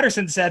Gary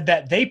Patterson said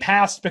that they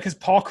passed because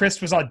Paul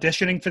Chryst was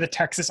auditioning for the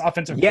Texas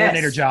offensive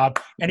coordinator job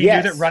and he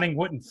knew that running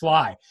wouldn't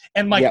fly.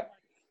 And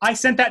I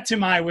sent that to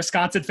my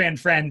Wisconsin fan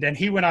friend and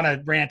he went on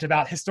a rant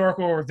about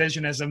historical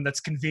revisionism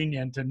that's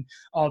convenient and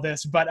all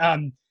this. But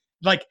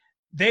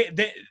Gary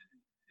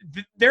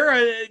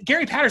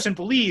Patterson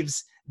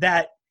believes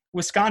that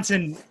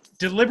Wisconsin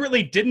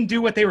deliberately didn't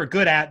do what they were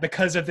good at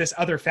because of this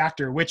other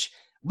factor, which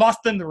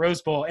lost them the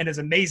Rose Bowl and is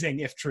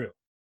amazing if true.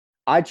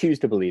 I choose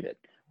to believe it.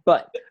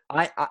 But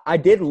I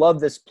did love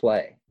this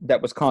play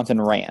that Wisconsin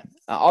ran.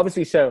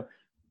 Obviously, so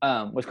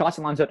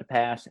Wisconsin lines up to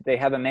pass. They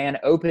have a man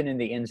open in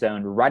the end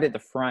zone right at the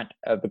front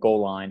of the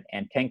goal line,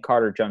 and Tank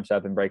Carter jumps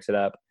up and breaks it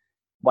up.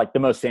 Like the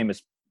most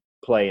famous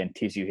play in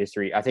TCU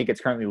history. I think it's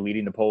currently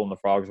leading the poll in the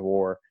Frogs of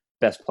War.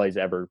 Best plays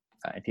ever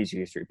in TCU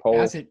history poll.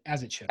 As it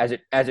should.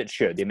 As it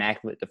should. The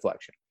immaculate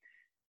deflection.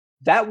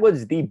 That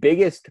was the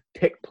biggest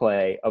pick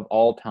play of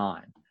all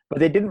time. But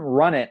they didn't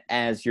run it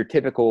as your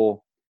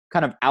typical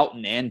kind of out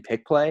and in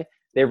pick play.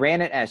 They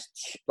ran it as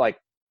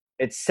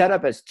it's set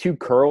up as two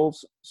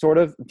curls, sort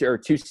of, or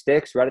two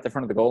sticks right at the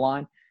front of the goal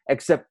line,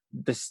 except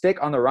the stick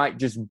on the right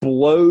just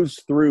blows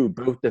through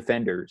both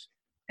defenders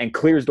and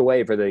clears the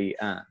way for the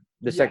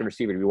second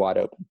receiver to be wide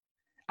open.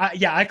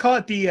 I call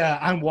it the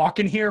I'm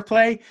walking here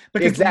play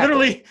because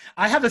literally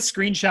I have a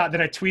screenshot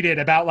that I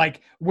tweeted about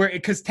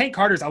because Tank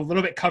Carter's a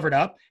little bit covered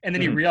up and then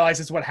he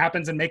realizes what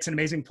happens and makes an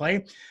amazing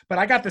play. But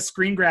I got the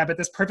screen grab at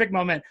this perfect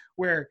moment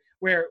where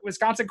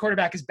Wisconsin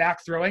quarterback is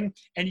back throwing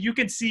and you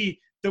can see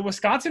the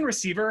Wisconsin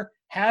receiver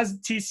has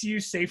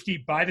TCU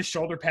safety by the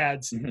shoulder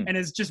pads and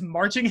is just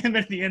marching him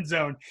into the end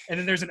zone. And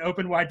then there's an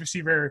open wide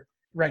receiver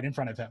right in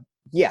front of him.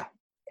 Yeah.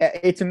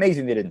 It's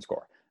amazing they didn't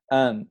score.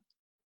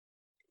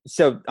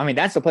 So, I mean,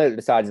 that's the play that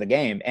decides the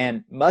game.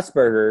 And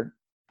Musburger,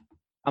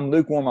 I'm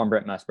lukewarm on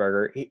Brent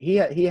Musburger.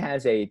 He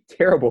has a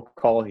terrible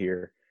call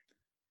here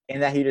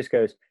in that he just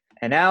goes,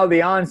 and now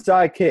the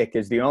onside kick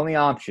is the only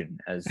option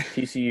as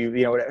TCU,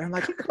 whatever. I'm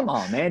like, come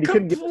on, man.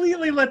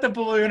 Completely let the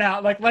balloon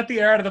out, let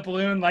the air out of the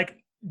balloon.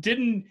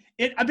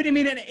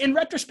 In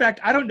retrospect,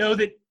 I don't know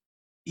that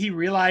he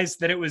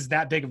realized that it was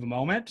that big of a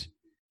moment.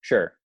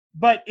 Sure.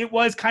 But it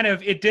was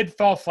it did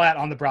fall flat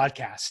on the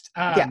broadcast.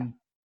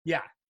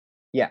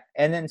 Yeah,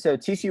 and then so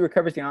TCU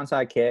recovers the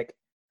onside kick.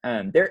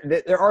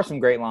 There are some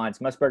great lines.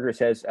 Musburger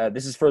says,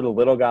 this is for the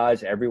little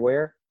guys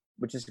everywhere,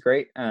 which is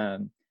great.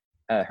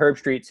 Herb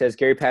Street says,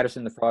 Gary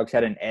Patterson, the Frogs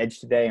had an edge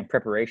today in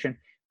preparation.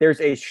 There's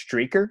a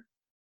streaker,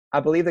 I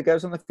believe, that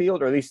goes on the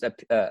field, or at least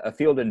a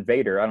field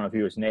invader. I don't know if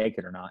he was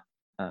naked or not.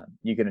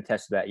 You can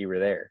attest to that. You were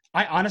there.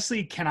 I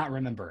honestly cannot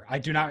remember. I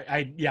do not.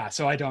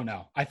 So I don't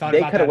know. I thought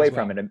they cut away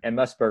from it, and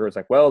Musburger was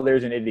like, well,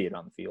 there's an idiot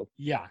on the field.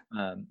 Yeah.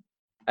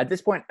 At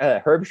this point,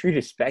 Herb Street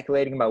is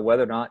speculating about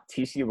whether or not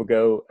TCU will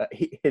go.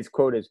 His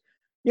quote is,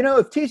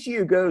 if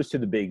TCU goes to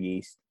the Big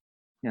East,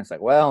 it's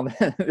like, well,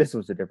 this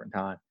was a different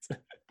time.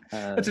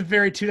 That's a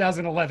very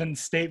 2011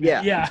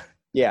 statement. Yeah.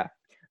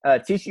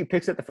 TCU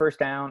picks up the first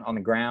down on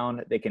the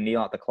ground. They can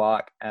kneel out the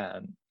clock.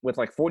 With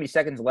 40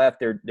 seconds left,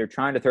 they're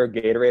trying to throw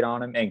Gatorade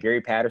on him, and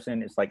Gary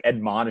Patterson is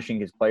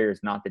admonishing his players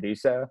not to do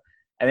so.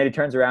 And then he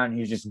turns around and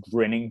he's just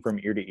grinning from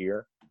ear to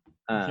ear,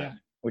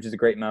 which is a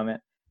great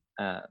moment.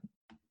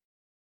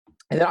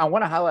 And then I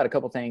want to highlight a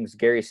couple things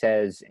Gary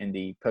says in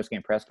the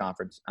post-game press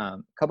conference. A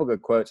couple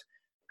good quotes.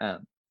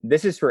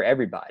 This is for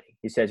everybody.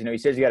 He says,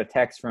 he got a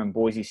text from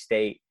Boise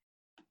State.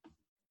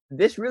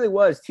 This really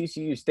was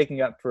TCU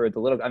sticking up for the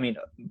little – I mean,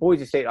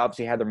 Boise State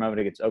obviously had their moment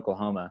against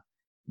Oklahoma.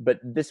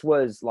 But this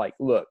was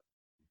look,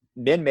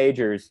 Ben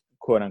Majors,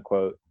 quote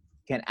unquote,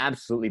 can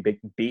absolutely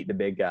beat the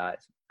big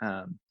guys.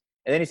 And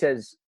then he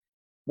says,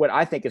 what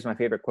I think is my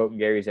favorite quote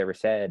Gary's ever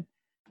said.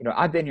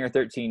 I've been here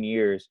 13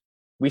 years.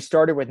 We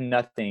started with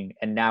nothing,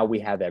 and now we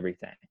have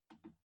everything.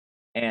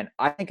 And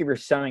I think if you're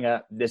summing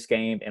up this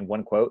game in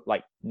one quote,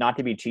 not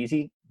to be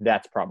cheesy,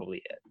 that's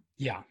probably it.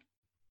 Yeah.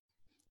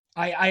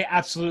 I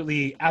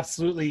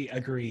absolutely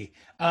agree.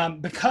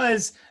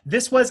 Because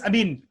this was, up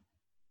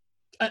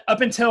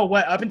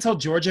until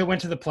Georgia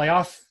went to the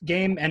playoff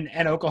game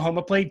and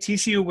Oklahoma played,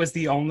 TCU was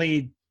the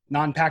only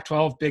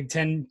non-Pac-12 Big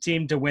Ten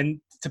team to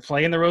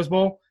play in the Rose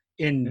Bowl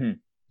in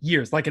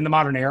years, in the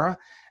modern era.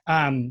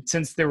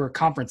 Since there were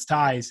conference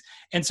ties.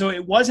 And so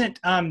it wasn't,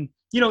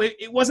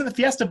 it wasn't the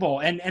Fiesta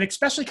Bowl. And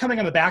especially coming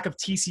on the back of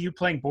TCU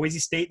playing Boise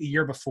State the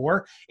year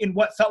before in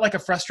what felt like a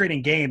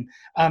frustrating game.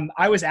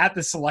 I was at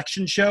the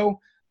selection show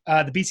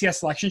the BCS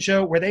selection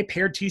show where they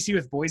paired TCU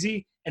with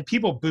Boise and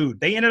people booed.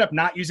 They ended up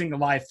not using the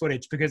live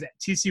footage because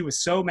TCU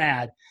was so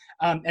mad.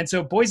 And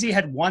so Boise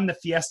had won the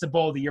Fiesta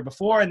Bowl the year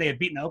before, and they had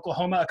beaten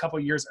Oklahoma a couple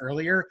years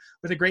earlier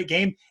with a great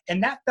game.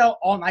 And that felt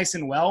all nice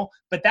and well,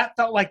 but that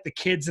felt like the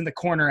kids in the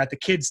corner at the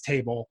kids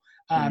table,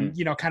 kind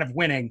of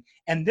winning.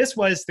 And this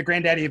was the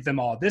granddaddy of them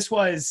all. This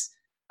was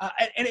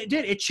and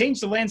it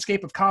changed the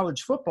landscape of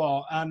college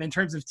football in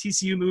terms of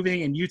TCU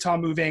moving and Utah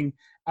moving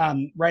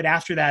right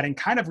after that, and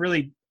kind of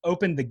really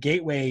opened the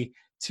gateway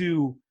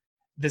to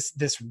this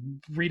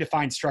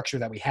redefined structure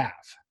that we have.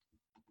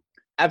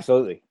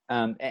 Absolutely.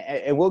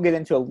 And we'll get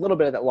into a little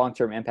bit of that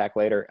long-term impact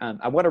later.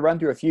 I want to run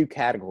through a few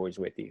categories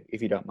with you,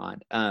 if you don't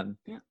mind.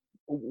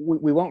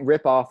 We won't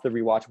rip off the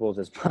rewatchables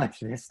as much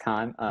this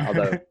time,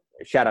 although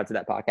shout out to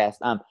that podcast.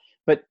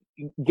 But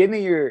give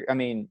me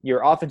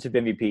your offensive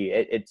MVP.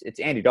 It's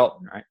Andy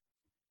Dalton, right?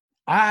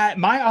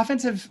 My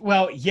offensive,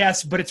 well,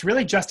 yes, but it's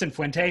really Justin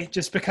Fuente,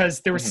 just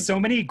because there were so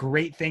many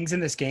great things in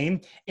this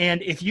game.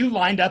 And if you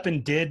lined up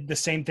and did the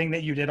same thing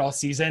that you did all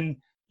season,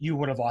 you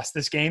would have lost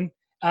this game.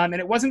 And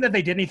it wasn't that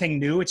they did anything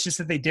new. It's just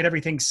that they did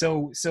everything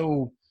so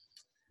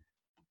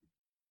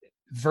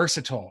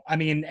versatile. I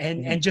mean,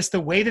 and just the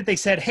way that they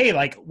said, hey,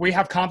 like, we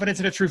have confidence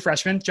in a true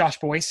freshman, Josh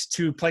Boyce,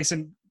 to play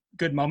some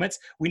good moments.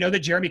 We know that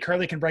Jeremy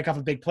Curley can break off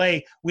a big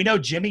play. We know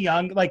Jimmy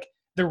Young, like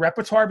the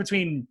repertoire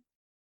between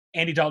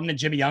Andy Dalton and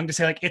Jimmy Young to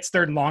say, like, it's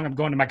third and long, I'm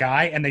going to my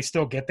guy, and they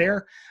still get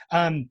there.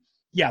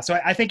 So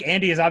I think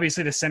Andy is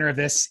obviously the center of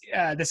this.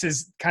 This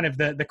is kind of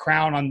the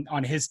crown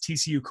on his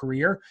TCU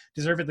career,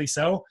 deservedly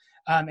so.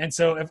 And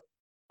so if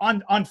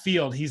on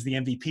field, he's the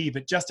MVP,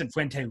 but Justin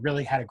Fuente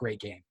really had a great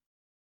game.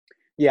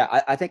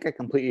 Yeah, I think I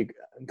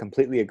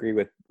completely agree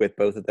with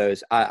both of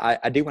those.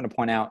 I do want to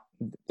point out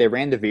they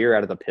ran the veer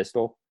out of the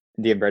pistol,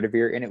 the inverted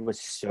veer, and it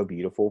was so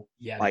beautiful.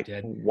 Yeah, like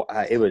they did.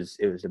 It was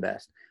the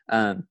best.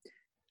 I'm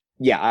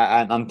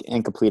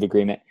in complete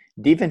agreement.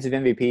 Defensive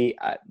MVP,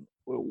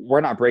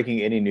 we're not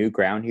breaking any new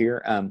ground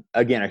here.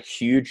 Again, a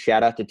huge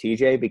shout out to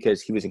TJ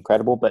because he was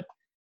incredible, but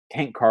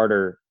Tank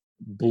Carter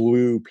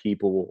blew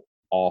people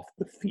off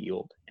the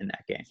field in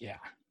that game.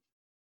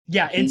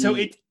 Yeah, and so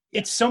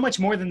it's so much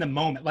more than the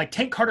moment. Like,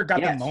 Tank Carter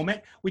got the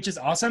moment, which is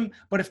awesome.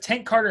 But if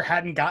Tank Carter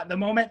hadn't got the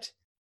moment,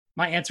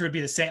 my answer would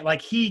be the same.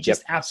 Like, he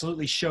just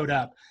absolutely showed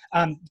up.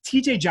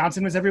 TJ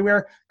Johnson was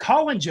everywhere.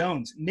 Colin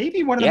Jones,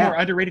 maybe one of the more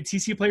underrated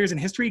TCU players in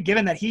history,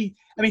 given that he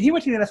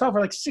went to the NFL for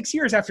like 6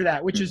 years after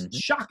that, which is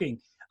shocking.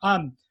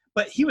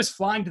 But he was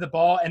flying to the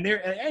ball, and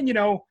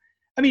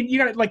you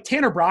got like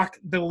Tanner Brock,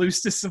 the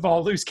loosest of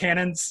all loose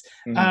cannons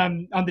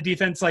on the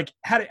defense, like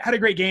had a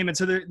great game. And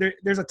so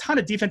there's a ton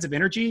of defensive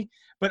energy,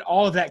 but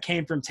all of that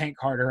came from Tank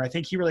Carter. I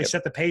think he really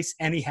set the pace,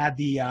 and he had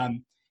the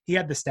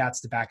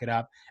stats to back it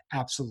up.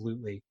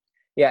 Absolutely.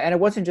 Yeah. And it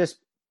wasn't just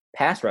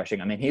pass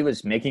rushing. I mean, he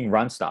was making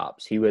run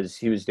stops. He was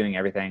doing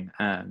everything.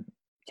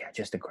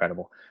 Just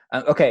incredible.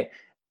 Okay.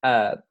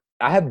 I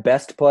have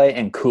best play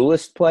and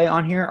coolest play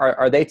on here.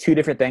 Are they two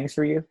different things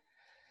for you?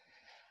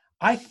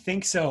 I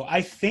think so.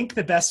 I think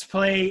the best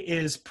play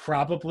is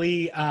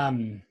probably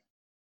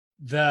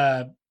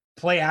the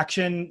play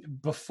action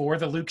before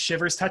the Luke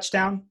Shivers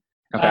touchdown.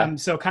 Okay.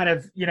 So kind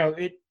of,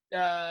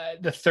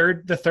 the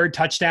third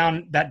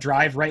touchdown, that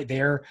drive right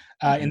there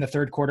in the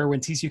third quarter when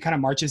TCU kind of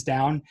marches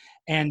down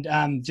and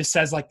just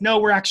says, like, no,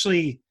 we're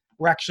actually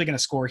going to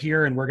score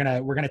here, and we're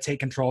going to take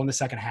control in the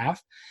second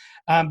half,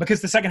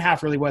 because the second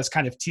half really was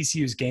kind of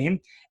TCU's game.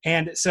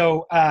 And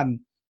so,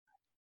 I'm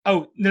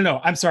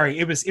sorry,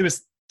 it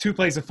was 2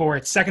 plays before.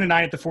 It's 2nd and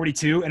 9 at the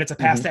 42, and it's a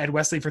pass to Ed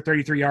Wesley for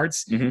 33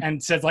 yards,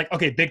 and says, like,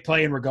 okay, big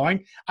play, and we're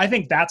going. I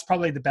think that's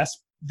probably the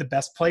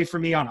best play for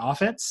me on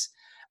offense.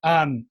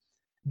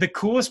 The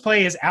coolest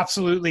play is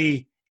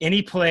absolutely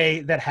any play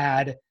that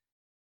had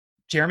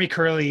Jeremy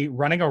Curley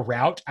running a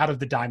route out of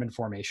the diamond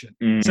formation.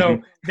 So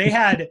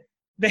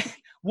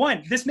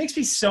this makes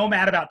me so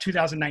mad about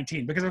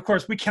 2019, because of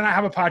course we cannot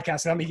have a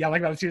podcast without me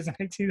yelling about the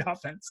 2019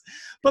 offense.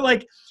 But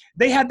like,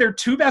 they had their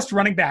 2 best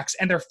running backs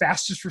and their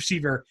fastest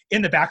receiver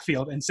in the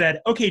backfield and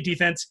said, okay,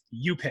 defense,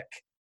 you pick.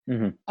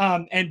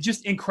 And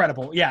just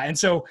incredible. Yeah. And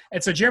so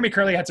Jeremy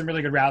Curley had some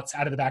really good routes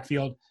out of the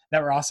backfield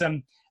that were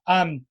awesome.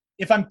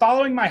 If I'm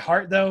following my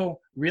heart,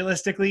 though,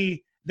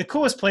 realistically, the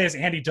coolest play is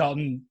Andy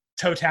Dalton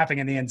toe tapping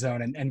in the end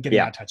zone and getting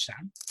a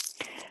touchdown.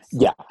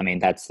 Yeah, I mean,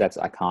 that's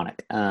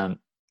iconic.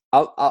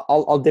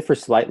 I'll differ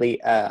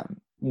slightly.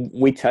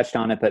 We touched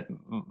on it, but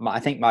I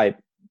think my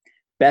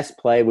best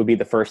play would be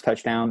the first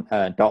touchdown,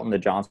 Dalton to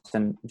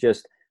Johnson.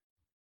 Just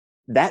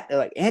that,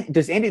 like,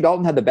 does Andy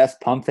Dalton have the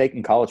best pump fake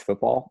in college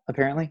football?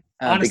 Apparently,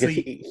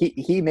 honestly, because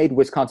he made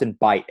Wisconsin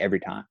bite every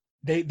time.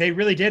 They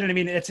really did, and I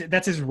mean,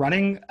 that's his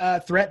running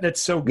threat that's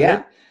so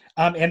good,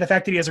 and the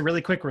fact that he has a really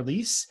quick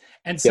release,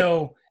 and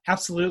so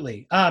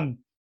absolutely. I'm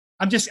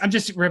just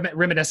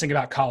reminiscing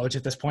about college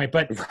at this point,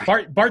 but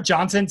Bart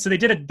Johnson. So they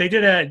did a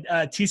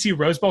TCU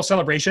Rose Bowl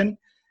celebration,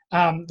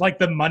 like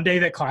the Monday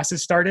that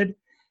classes started,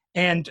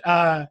 and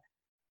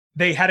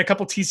they had a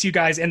couple TCU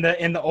guys in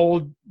the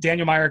old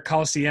Daniel Meyer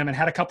Coliseum and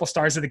had a couple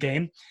stars of the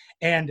game,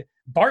 and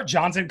Bart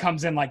Johnson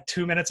comes in like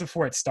 2 minutes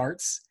before it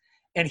starts,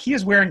 and he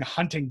is wearing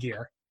hunting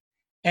gear.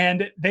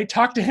 And they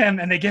talk to him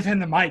and they give him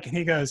the mic, and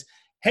he goes,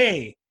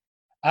 "Hey,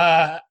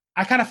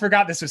 I kind of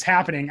forgot this was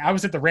happening. I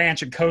was at the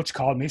ranch and coach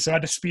called me, so I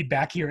had to speed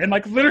back here." And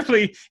like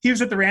literally he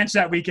was at the ranch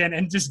that weekend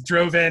and just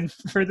drove in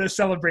for the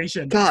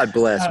celebration. God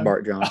bless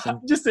Bart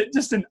Johnson. Just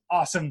an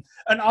awesome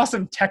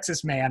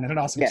Texas man and an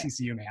awesome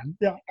TCU man.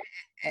 Yeah.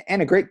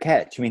 And a great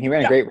catch. I mean, he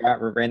ran a great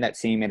route, ran that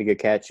seam, made a good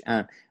catch.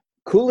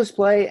 Coolest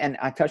play, and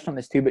I touched on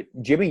this too, but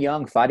Jimmy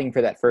Young fighting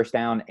for that first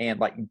down and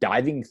like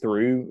diving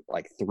through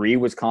like 3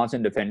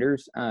 Wisconsin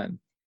defenders.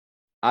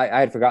 I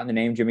had forgotten the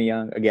name Jimmy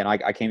Young. Again,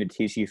 I came to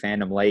TCU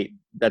fandom late.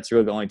 That's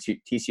really the only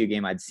TCU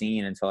game I'd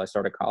seen until I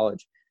started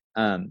college.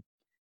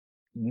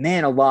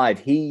 Man alive,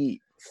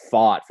 he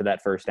fought for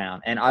that first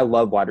down. And I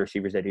love wide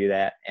receivers that do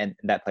that, and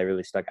that play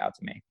really stuck out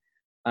to me.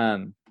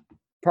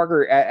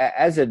 Parker,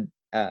 as an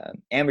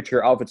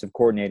amateur offensive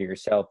coordinator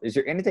yourself, is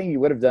there anything you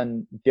would have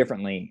done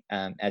differently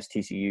as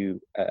TCU,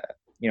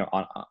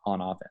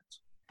 on offense?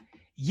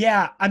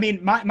 Yeah, I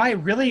mean,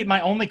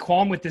 my only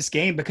qualm with this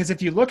game, because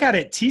if you look at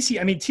it,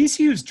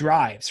 TCU's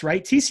drives,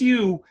 right?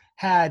 TCU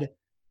had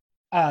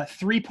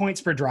 3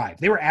 points per drive.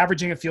 They were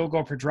averaging a field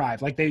goal per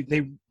drive. Like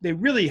they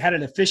really had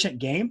an efficient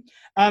game.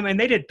 And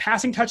they did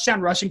passing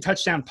touchdown, rushing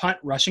touchdown, punt,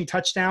 rushing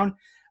touchdown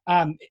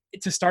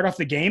to start off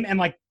the game.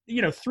 And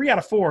 3 out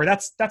of 4,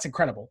 that's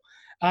incredible.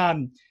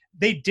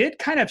 They did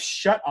kind of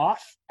shut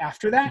off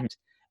after that.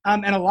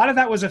 And a lot of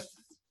that was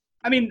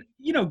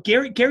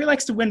Gary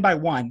likes to win by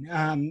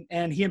 1,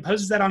 and he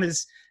imposes that on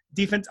his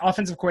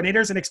offensive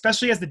coordinators, and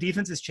especially as the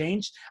defense has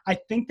changed, I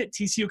think that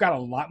TCU got a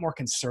lot more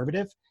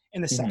conservative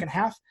in the second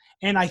half,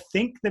 and I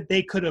think that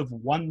they could have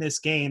won this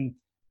game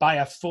by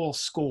a full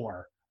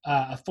score,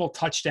 a full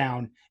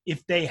touchdown,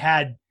 if they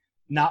had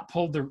not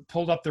pulled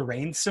up the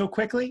reins so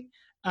quickly.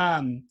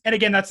 And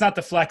again, that's not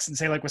the flex and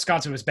say like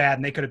Wisconsin was bad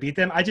and they could have beat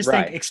them. I just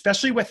think,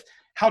 especially with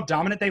how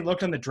dominant they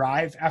looked on the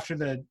drive after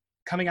the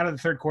coming out of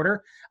the third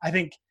quarter, I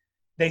think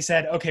they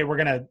said, okay, we're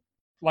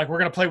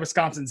gonna play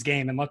Wisconsin's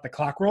game and let the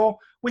clock roll,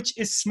 which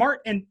is smart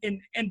and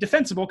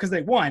defensible because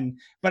they won.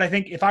 But I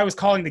think if I was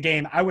calling the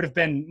game, I would have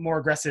been more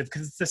aggressive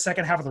because it's the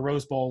second half of the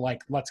Rose Bowl.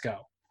 Like, let's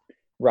go.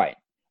 Right.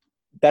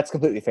 That's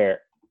completely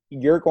fair.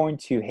 You're going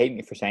to hate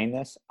me for saying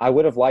this. I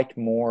would have liked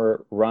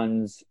more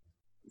runs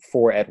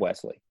for Ed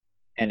Wesley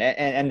and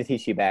the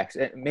TCU backs.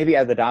 Maybe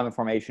out of the diamond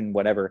formation,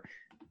 whatever.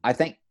 I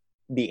think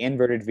the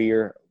inverted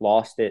veer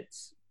lost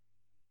its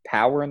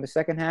power in the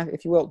second half,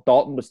 if you will.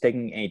 Dalton was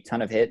taking a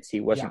ton of hits. He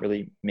wasn't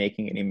really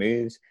making any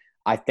moves.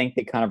 I think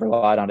they kind of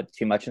relied on it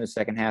too much in the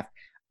second half.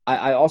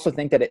 I also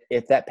think that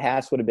if that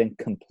pass would have been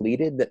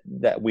completed,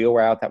 that wheel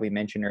route that we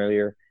mentioned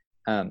earlier,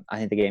 I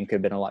think the game could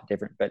have been a lot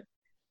different. But,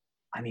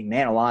 I mean,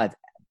 man alive,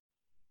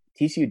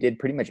 TCU did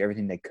pretty much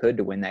everything they could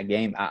to win that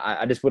game.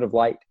 I just would have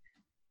liked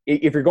 –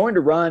 if you're going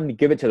to run,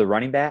 give it to the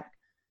running back,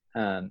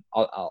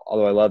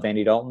 although I love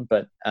Andy Dalton.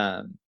 But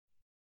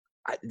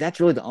that's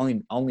really the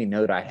only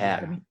note I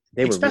had. I mean,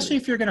 especially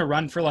if you're going to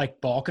run for like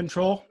ball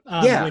control,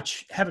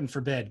 which heaven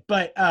forbid.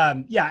 But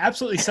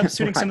absolutely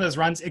substituting some of those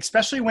runs,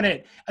 especially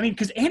when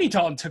because Andy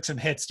Dalton took some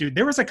hits, dude.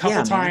 There was a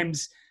couple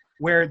times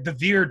where the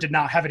veer did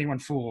not have anyone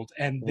fooled,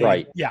 and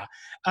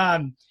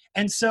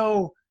and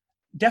so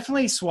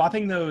definitely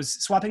swapping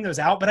those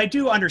out. But I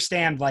do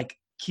understand like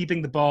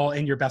keeping the ball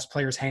in your best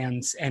player's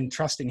hands and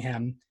trusting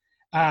him.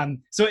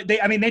 So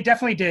they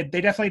definitely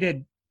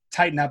did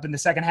tighten up in the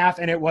second half,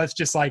 and it was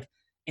just like,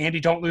 Andy,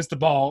 don't lose the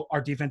ball. Our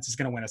defense is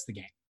going to win us the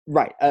game.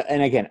 Right.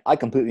 And again, I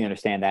completely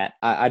understand that.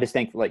 I just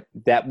think like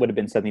that would have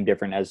been something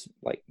different, as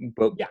like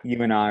both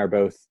you and I are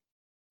both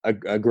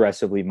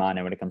aggressively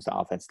minded when it comes to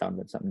offense, done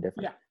with something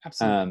different. Yeah,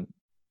 absolutely.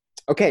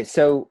 Okay.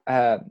 So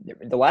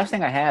the last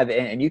thing I have,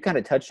 and you kind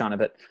of touched on it,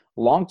 but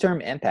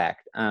long-term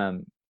impact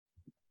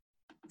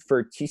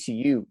for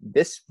TCU,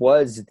 this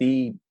was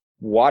the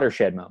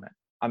watershed moment.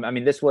 I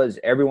mean, this was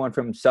everyone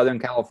from Southern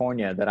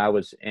California that I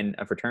was in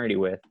a fraternity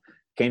with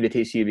came to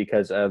TCU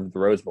because of the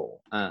Rose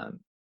Bowl.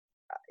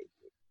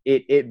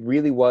 It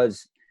really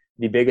was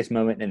the biggest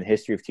moment in the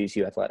history of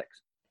TCU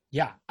athletics.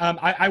 Yeah.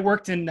 I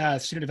worked in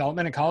student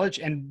development in college,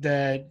 and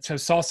so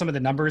saw some of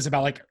the numbers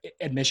about like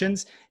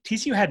admissions.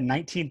 TCU had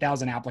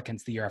 19,000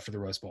 applicants the year after the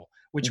Rose Bowl,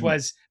 which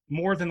was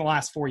more than the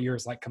last 4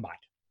 years like combined.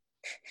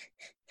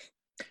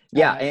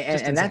 Yeah.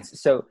 And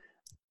that's so,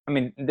 I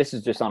mean, this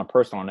is just on a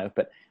personal note,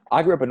 but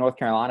I grew up a North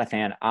Carolina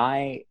fan.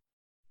 I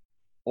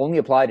only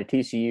applied to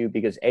TCU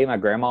because A, my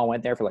grandma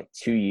went there for like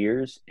 2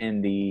 years in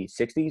the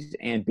 60s,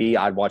 and B,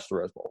 I'd watched the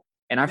Rose Bowl.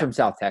 And I'm from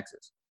South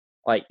Texas.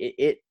 Like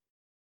it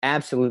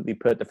absolutely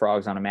put the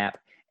Frogs on a map.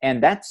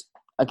 And that's,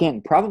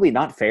 again, probably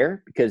not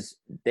fair because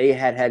they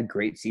had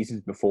great seasons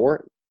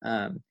before.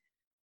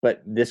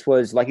 But this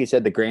was, like you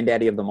said, the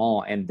granddaddy of them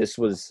all. And this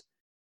was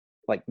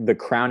like the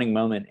crowning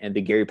moment in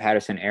the Gary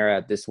Patterson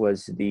era. This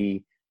was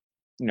the,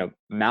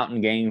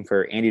 mountain game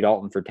for Andy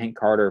Dalton, for Tank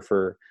Carter,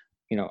 for,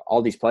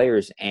 all these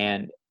players.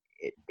 And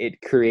it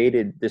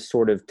created this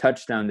sort of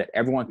touchstone that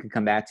everyone could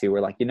come back to.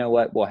 We're like, you know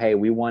what? Well, hey,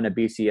 we won a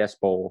BCS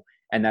bowl,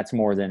 and that's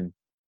more than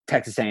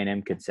Texas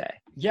A&M could say.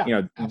 Yeah,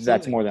 absolutely.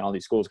 That's more than all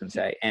these schools can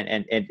say.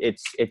 And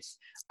it's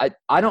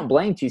I don't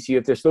blame TCU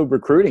if they're still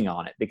recruiting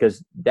on it,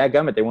 because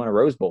dadgummit, they won a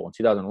Rose Bowl in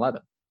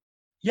 2011.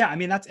 Yeah, I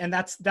mean that's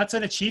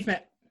an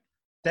achievement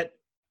that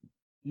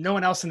no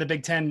one else in the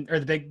Big Ten or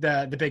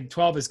the Big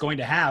 12 is going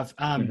to have.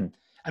 I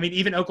mean,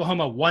 even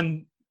Oklahoma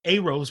won a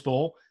Rose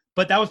Bowl,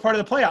 but that was part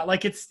of the playoff.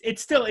 Like it's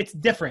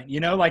different,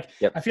 Like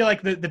I feel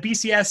like the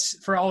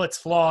BCS, for all its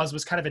flaws,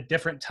 was kind of a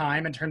different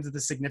time in terms of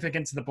the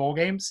significance of the bowl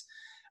games.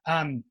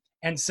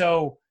 And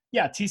so,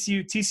 yeah,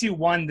 TCU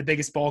won the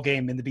biggest bowl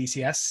game in the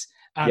BCS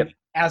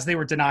as they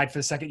were denied for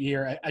the second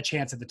year a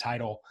chance at the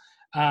title.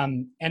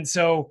 And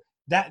so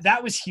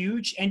that was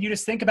huge. And you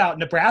just think about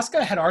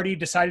Nebraska had already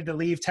decided to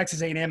leave.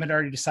 Texas A&M had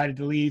already decided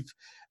to leave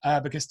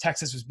because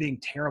Texas was being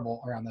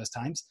terrible around those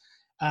times.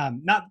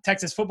 Not the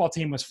Texas football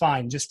team was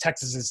fine, just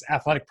Texas's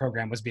athletic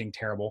program was being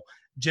terrible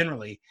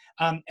generally.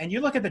 And you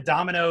look at the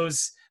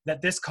dominoes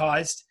that this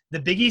caused. The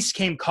Big East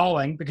came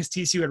calling because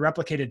TCU had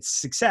replicated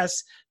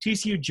success.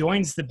 TCU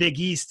joins the Big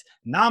East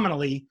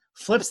nominally,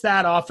 flips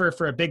that offer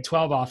for a Big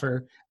 12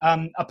 offer.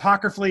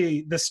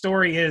 Apocryphally, the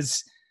story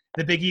is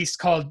the Big East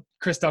called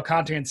Chris Del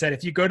Conte and said,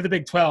 if you go to the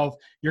Big 12,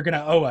 you're going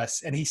to owe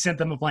us. And he sent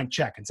them a blank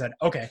check and said,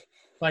 okay,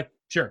 like,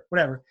 sure,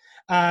 whatever.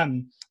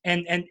 And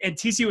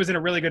TCU was in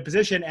a really good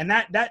position, and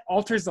that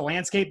alters the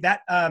landscape.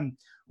 That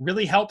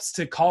really helps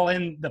to call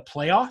in the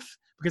playoff,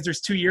 because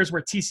there's 2 years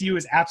where TCU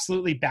has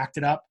absolutely backed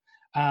it up.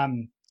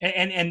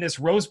 And this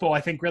Rose Bowl,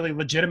 I think, really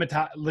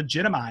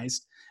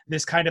legitimized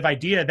this kind of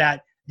idea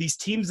that these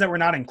teams that we're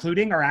not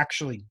including are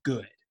actually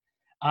good.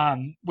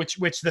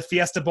 Which the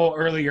Fiesta Bowl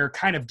earlier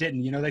kind of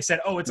didn't. They said,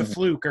 oh, it's a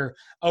fluke, or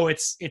oh,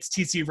 it's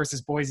TCU versus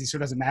Boise, so it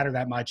doesn't matter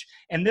that much.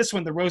 And this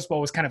one, the Rose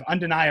Bowl, was kind of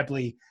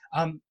undeniably,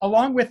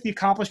 along with the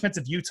accomplishments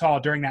of Utah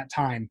during that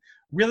time,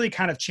 really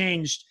kind of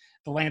changed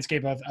the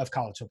landscape of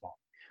college football.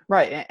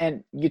 Right,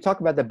 and you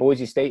talk about the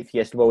Boise State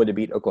Fiesta Bowl to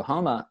beat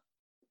Oklahoma.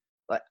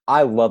 Like,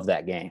 I love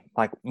that game.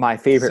 Like, my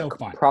favorite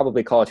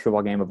probably college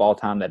football game of all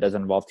time that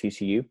doesn't involve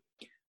TCU.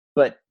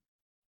 But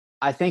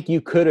I think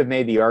you could have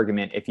made the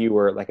argument, if you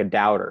were like a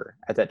doubter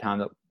at that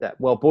time, that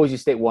Boise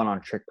State won on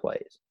trick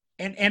plays.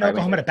 And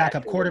Oklahoma had a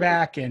backup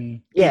quarterback,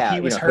 and he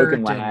was hurt. Hook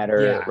and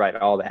ladder, right,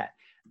 all that.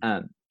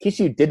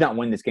 TCU did not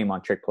win this game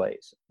on trick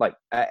plays. Like,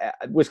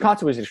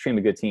 Wisconsin was an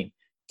extremely good team.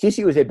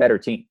 TCU was a better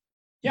team.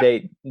 Yeah.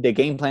 They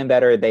game plan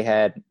better. They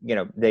had,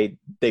 they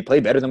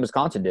played better than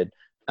Wisconsin did.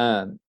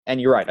 And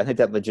you're right. I think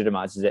that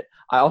legitimizes it.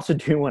 I also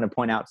do want to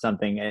point out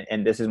something,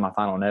 and this is my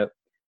final note,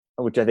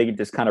 which I think it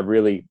just kind of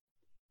really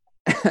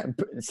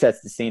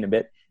sets the scene a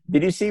bit.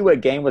 Did you see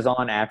what game was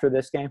on after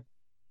this game?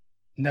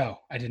 No,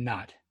 I did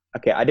not.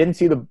 Okay, I didn't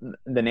see the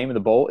name of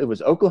the bowl. It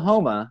was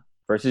Oklahoma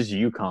versus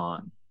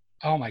UConn.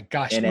 Oh my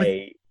gosh! In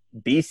a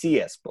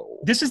BCS bowl.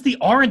 This is the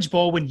Orange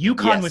Bowl when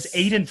UConn was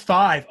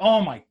 8-5.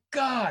 Oh my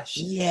gosh!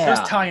 Yeah,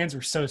 those tie-ins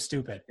were so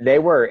stupid. They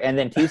were, and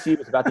then TCU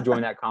was about to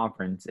join that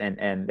conference,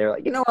 and they're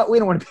like, you know what? We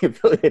don't want to be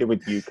affiliated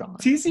with UConn.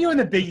 TCU in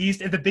the Big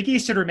East. If the Big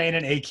East should remain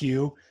in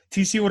AQ,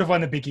 TCU would have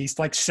won the Big East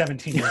like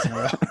 17 years in a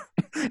row.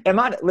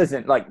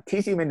 Listen, like,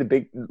 TCU made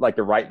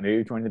the right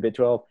move joining the Big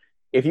 12.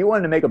 If you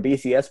wanted to make a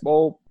BCS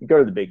bowl, go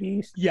to the Big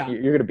East. Yeah.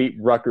 You're going to beat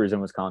Rutgers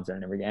and Wisconsin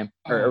in every game.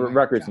 Or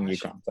Rutgers and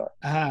UConn,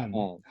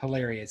 sorry.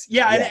 Hilarious.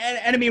 Yeah,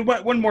 and I mean,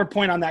 one more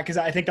point on that, because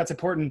I think that's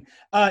important.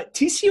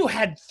 TCU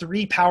had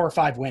 3 Power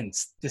 5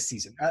 wins this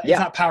season. It's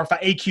not Power 5,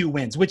 AQ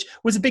wins, which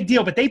was a big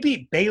deal. But they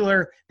beat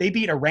Baylor. They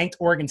beat a ranked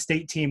Oregon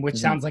State team, which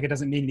sounds like it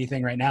doesn't mean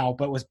anything right now,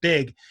 but was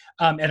big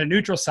at a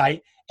neutral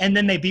site. And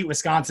then they beat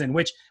Wisconsin,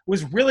 which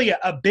was really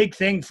a big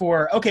thing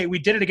for, okay, we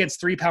did it against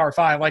 3 Power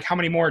 5. Like, how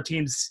many more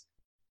teams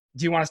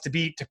do you want us to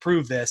beat to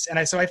prove this?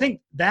 And so I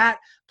think that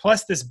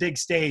plus this big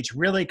stage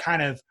really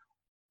kind of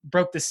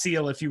broke the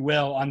seal, if you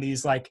will, on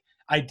these like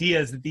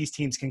ideas that these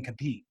teams can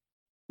compete.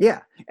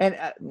 Yeah. And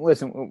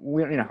listen,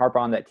 we don't need to harp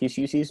on that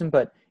TCU season,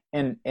 but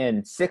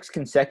in 6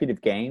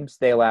 consecutive games,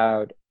 they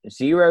allowed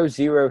 0,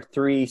 0,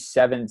 3,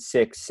 7,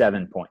 6,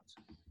 7 points.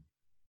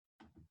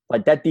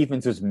 Like, that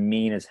defense was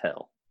mean as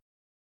hell.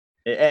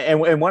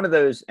 And one of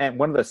those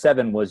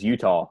 7 was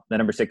Utah, the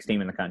number 6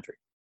 team in the country.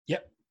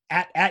 Yep.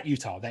 At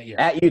Utah that year.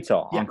 At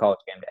Utah on College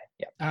Game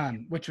Day. Yeah.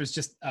 Which was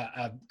just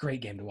a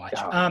great game to watch.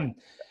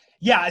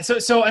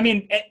 So I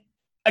mean,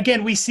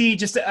 again, we see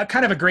just a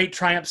kind of a great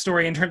triumph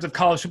story in terms of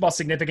college football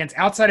significance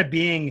outside of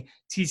being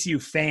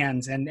TCU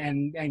fans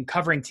and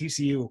covering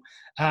TCU.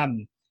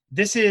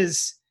 This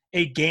is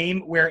a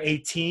game where a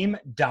team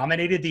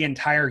dominated the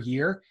entire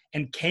year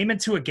and came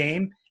into a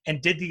game and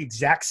did the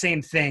exact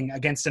same thing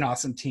against an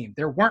awesome team.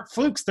 There weren't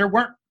flukes. There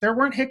weren't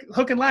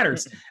hook and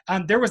ladders.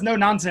 There was no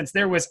nonsense.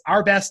 There was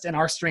our best and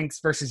our strengths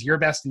versus your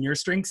best and your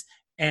strengths,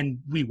 and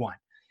we won.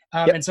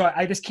 And so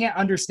I just can't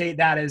understate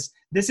that as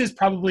this is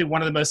probably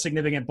one of the most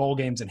significant bowl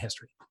games in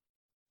history.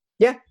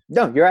 Yeah,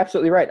 no, you're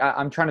absolutely right.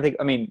 I'm trying to think.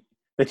 I mean,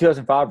 the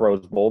 2005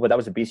 Rose Bowl, but that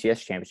was a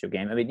BCS championship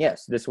game. I mean,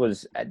 yes, this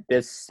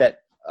set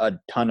a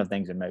ton of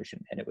things in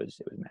motion, and it was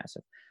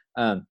massive.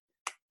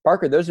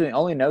 Parker, those are the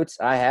only notes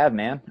I have,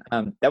 man.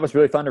 That was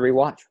really fun to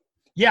rewatch.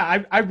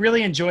 Yeah, I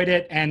really enjoyed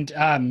it,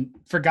 and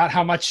forgot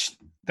how much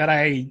that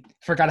I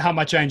forgot how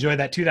much I enjoyed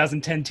that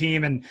 2010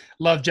 team and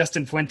love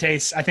Justin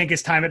Fuentes. I think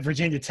his time at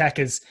Virginia Tech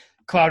has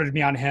clouded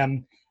me on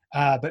him.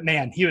 But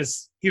man, he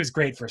was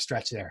great for a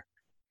stretch there.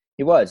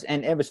 He was.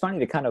 And it was funny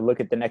to kind of look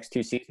at the next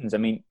two seasons. I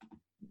mean,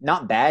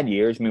 not bad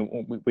years. I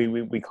mean,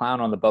 we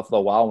clown on the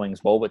Buffalo Wild Wings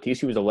Bowl, but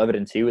TCU was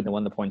 11-2 and they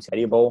won the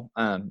Poinsettia Bowl.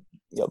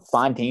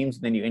 Fine teams.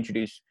 And then you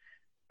introduce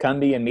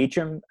Cumbie and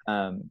Meacham,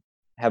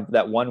 have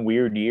that one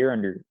weird year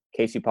under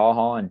Casey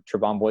Paul and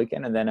Trevon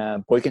Boykin, and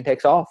then Boykin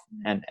takes off.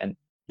 And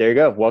there you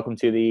go. Welcome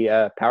to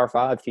the Power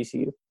 5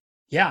 TCU.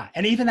 Yeah,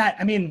 and even that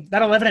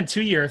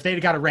 11-2 year, if they'd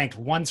got it ranked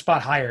one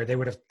spot higher, they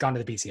would have gone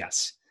to the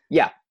BCS.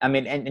 Yeah, I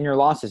mean, and your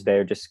losses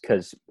there just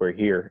because we're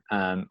here.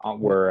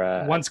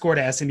 We're one score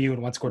to SMU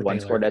and one score to Baylor. One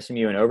score to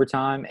SMU in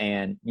overtime,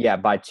 and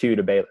by 2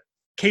 to Baylor.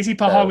 Casey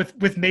Paha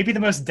with maybe the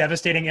most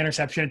devastating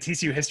interception in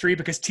TCU history,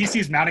 because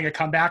TCU's mounting a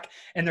comeback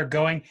and they're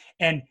going,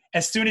 and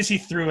as soon as he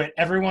threw it,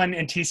 everyone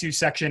in TCU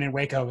section in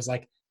Waco was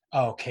like,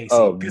 "Oh, Casey,"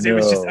 because it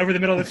was just over the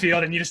middle of the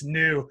field, and you just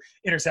knew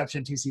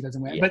interception. TCU doesn't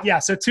win,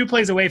 but so 2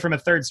 plays away from a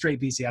third straight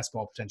BCS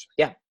bowl potentially.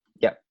 Yeah.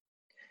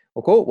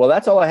 Well, cool. Well,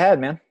 that's all I had,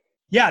 man.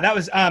 Yeah, that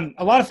was a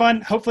lot of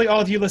fun. Hopefully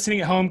all of you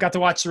listening at home got to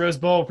watch the Rose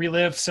Bowl,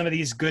 relive some of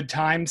these good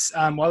times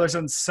while there's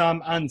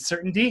some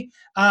uncertainty.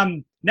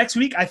 Next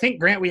week, I think,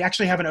 Grant, we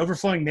actually have an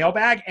overflowing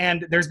mailbag,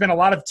 and there's been a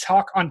lot of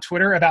talk on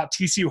Twitter about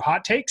TCU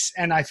hot takes,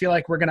 and I feel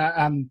like we're going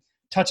to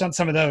touch on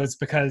some of those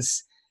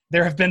because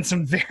there have been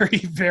some very,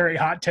 very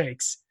hot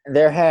takes.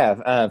 There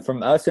have,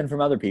 from us and from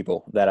other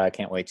people that I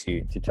can't wait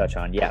to touch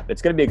on. Yeah,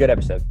 it's going to be a good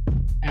episode.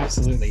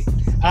 Absolutely.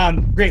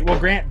 Great. Well,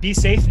 Grant, be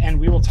safe, and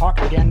we will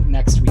talk again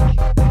next week.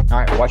 All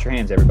right. Wash your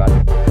hands, everybody.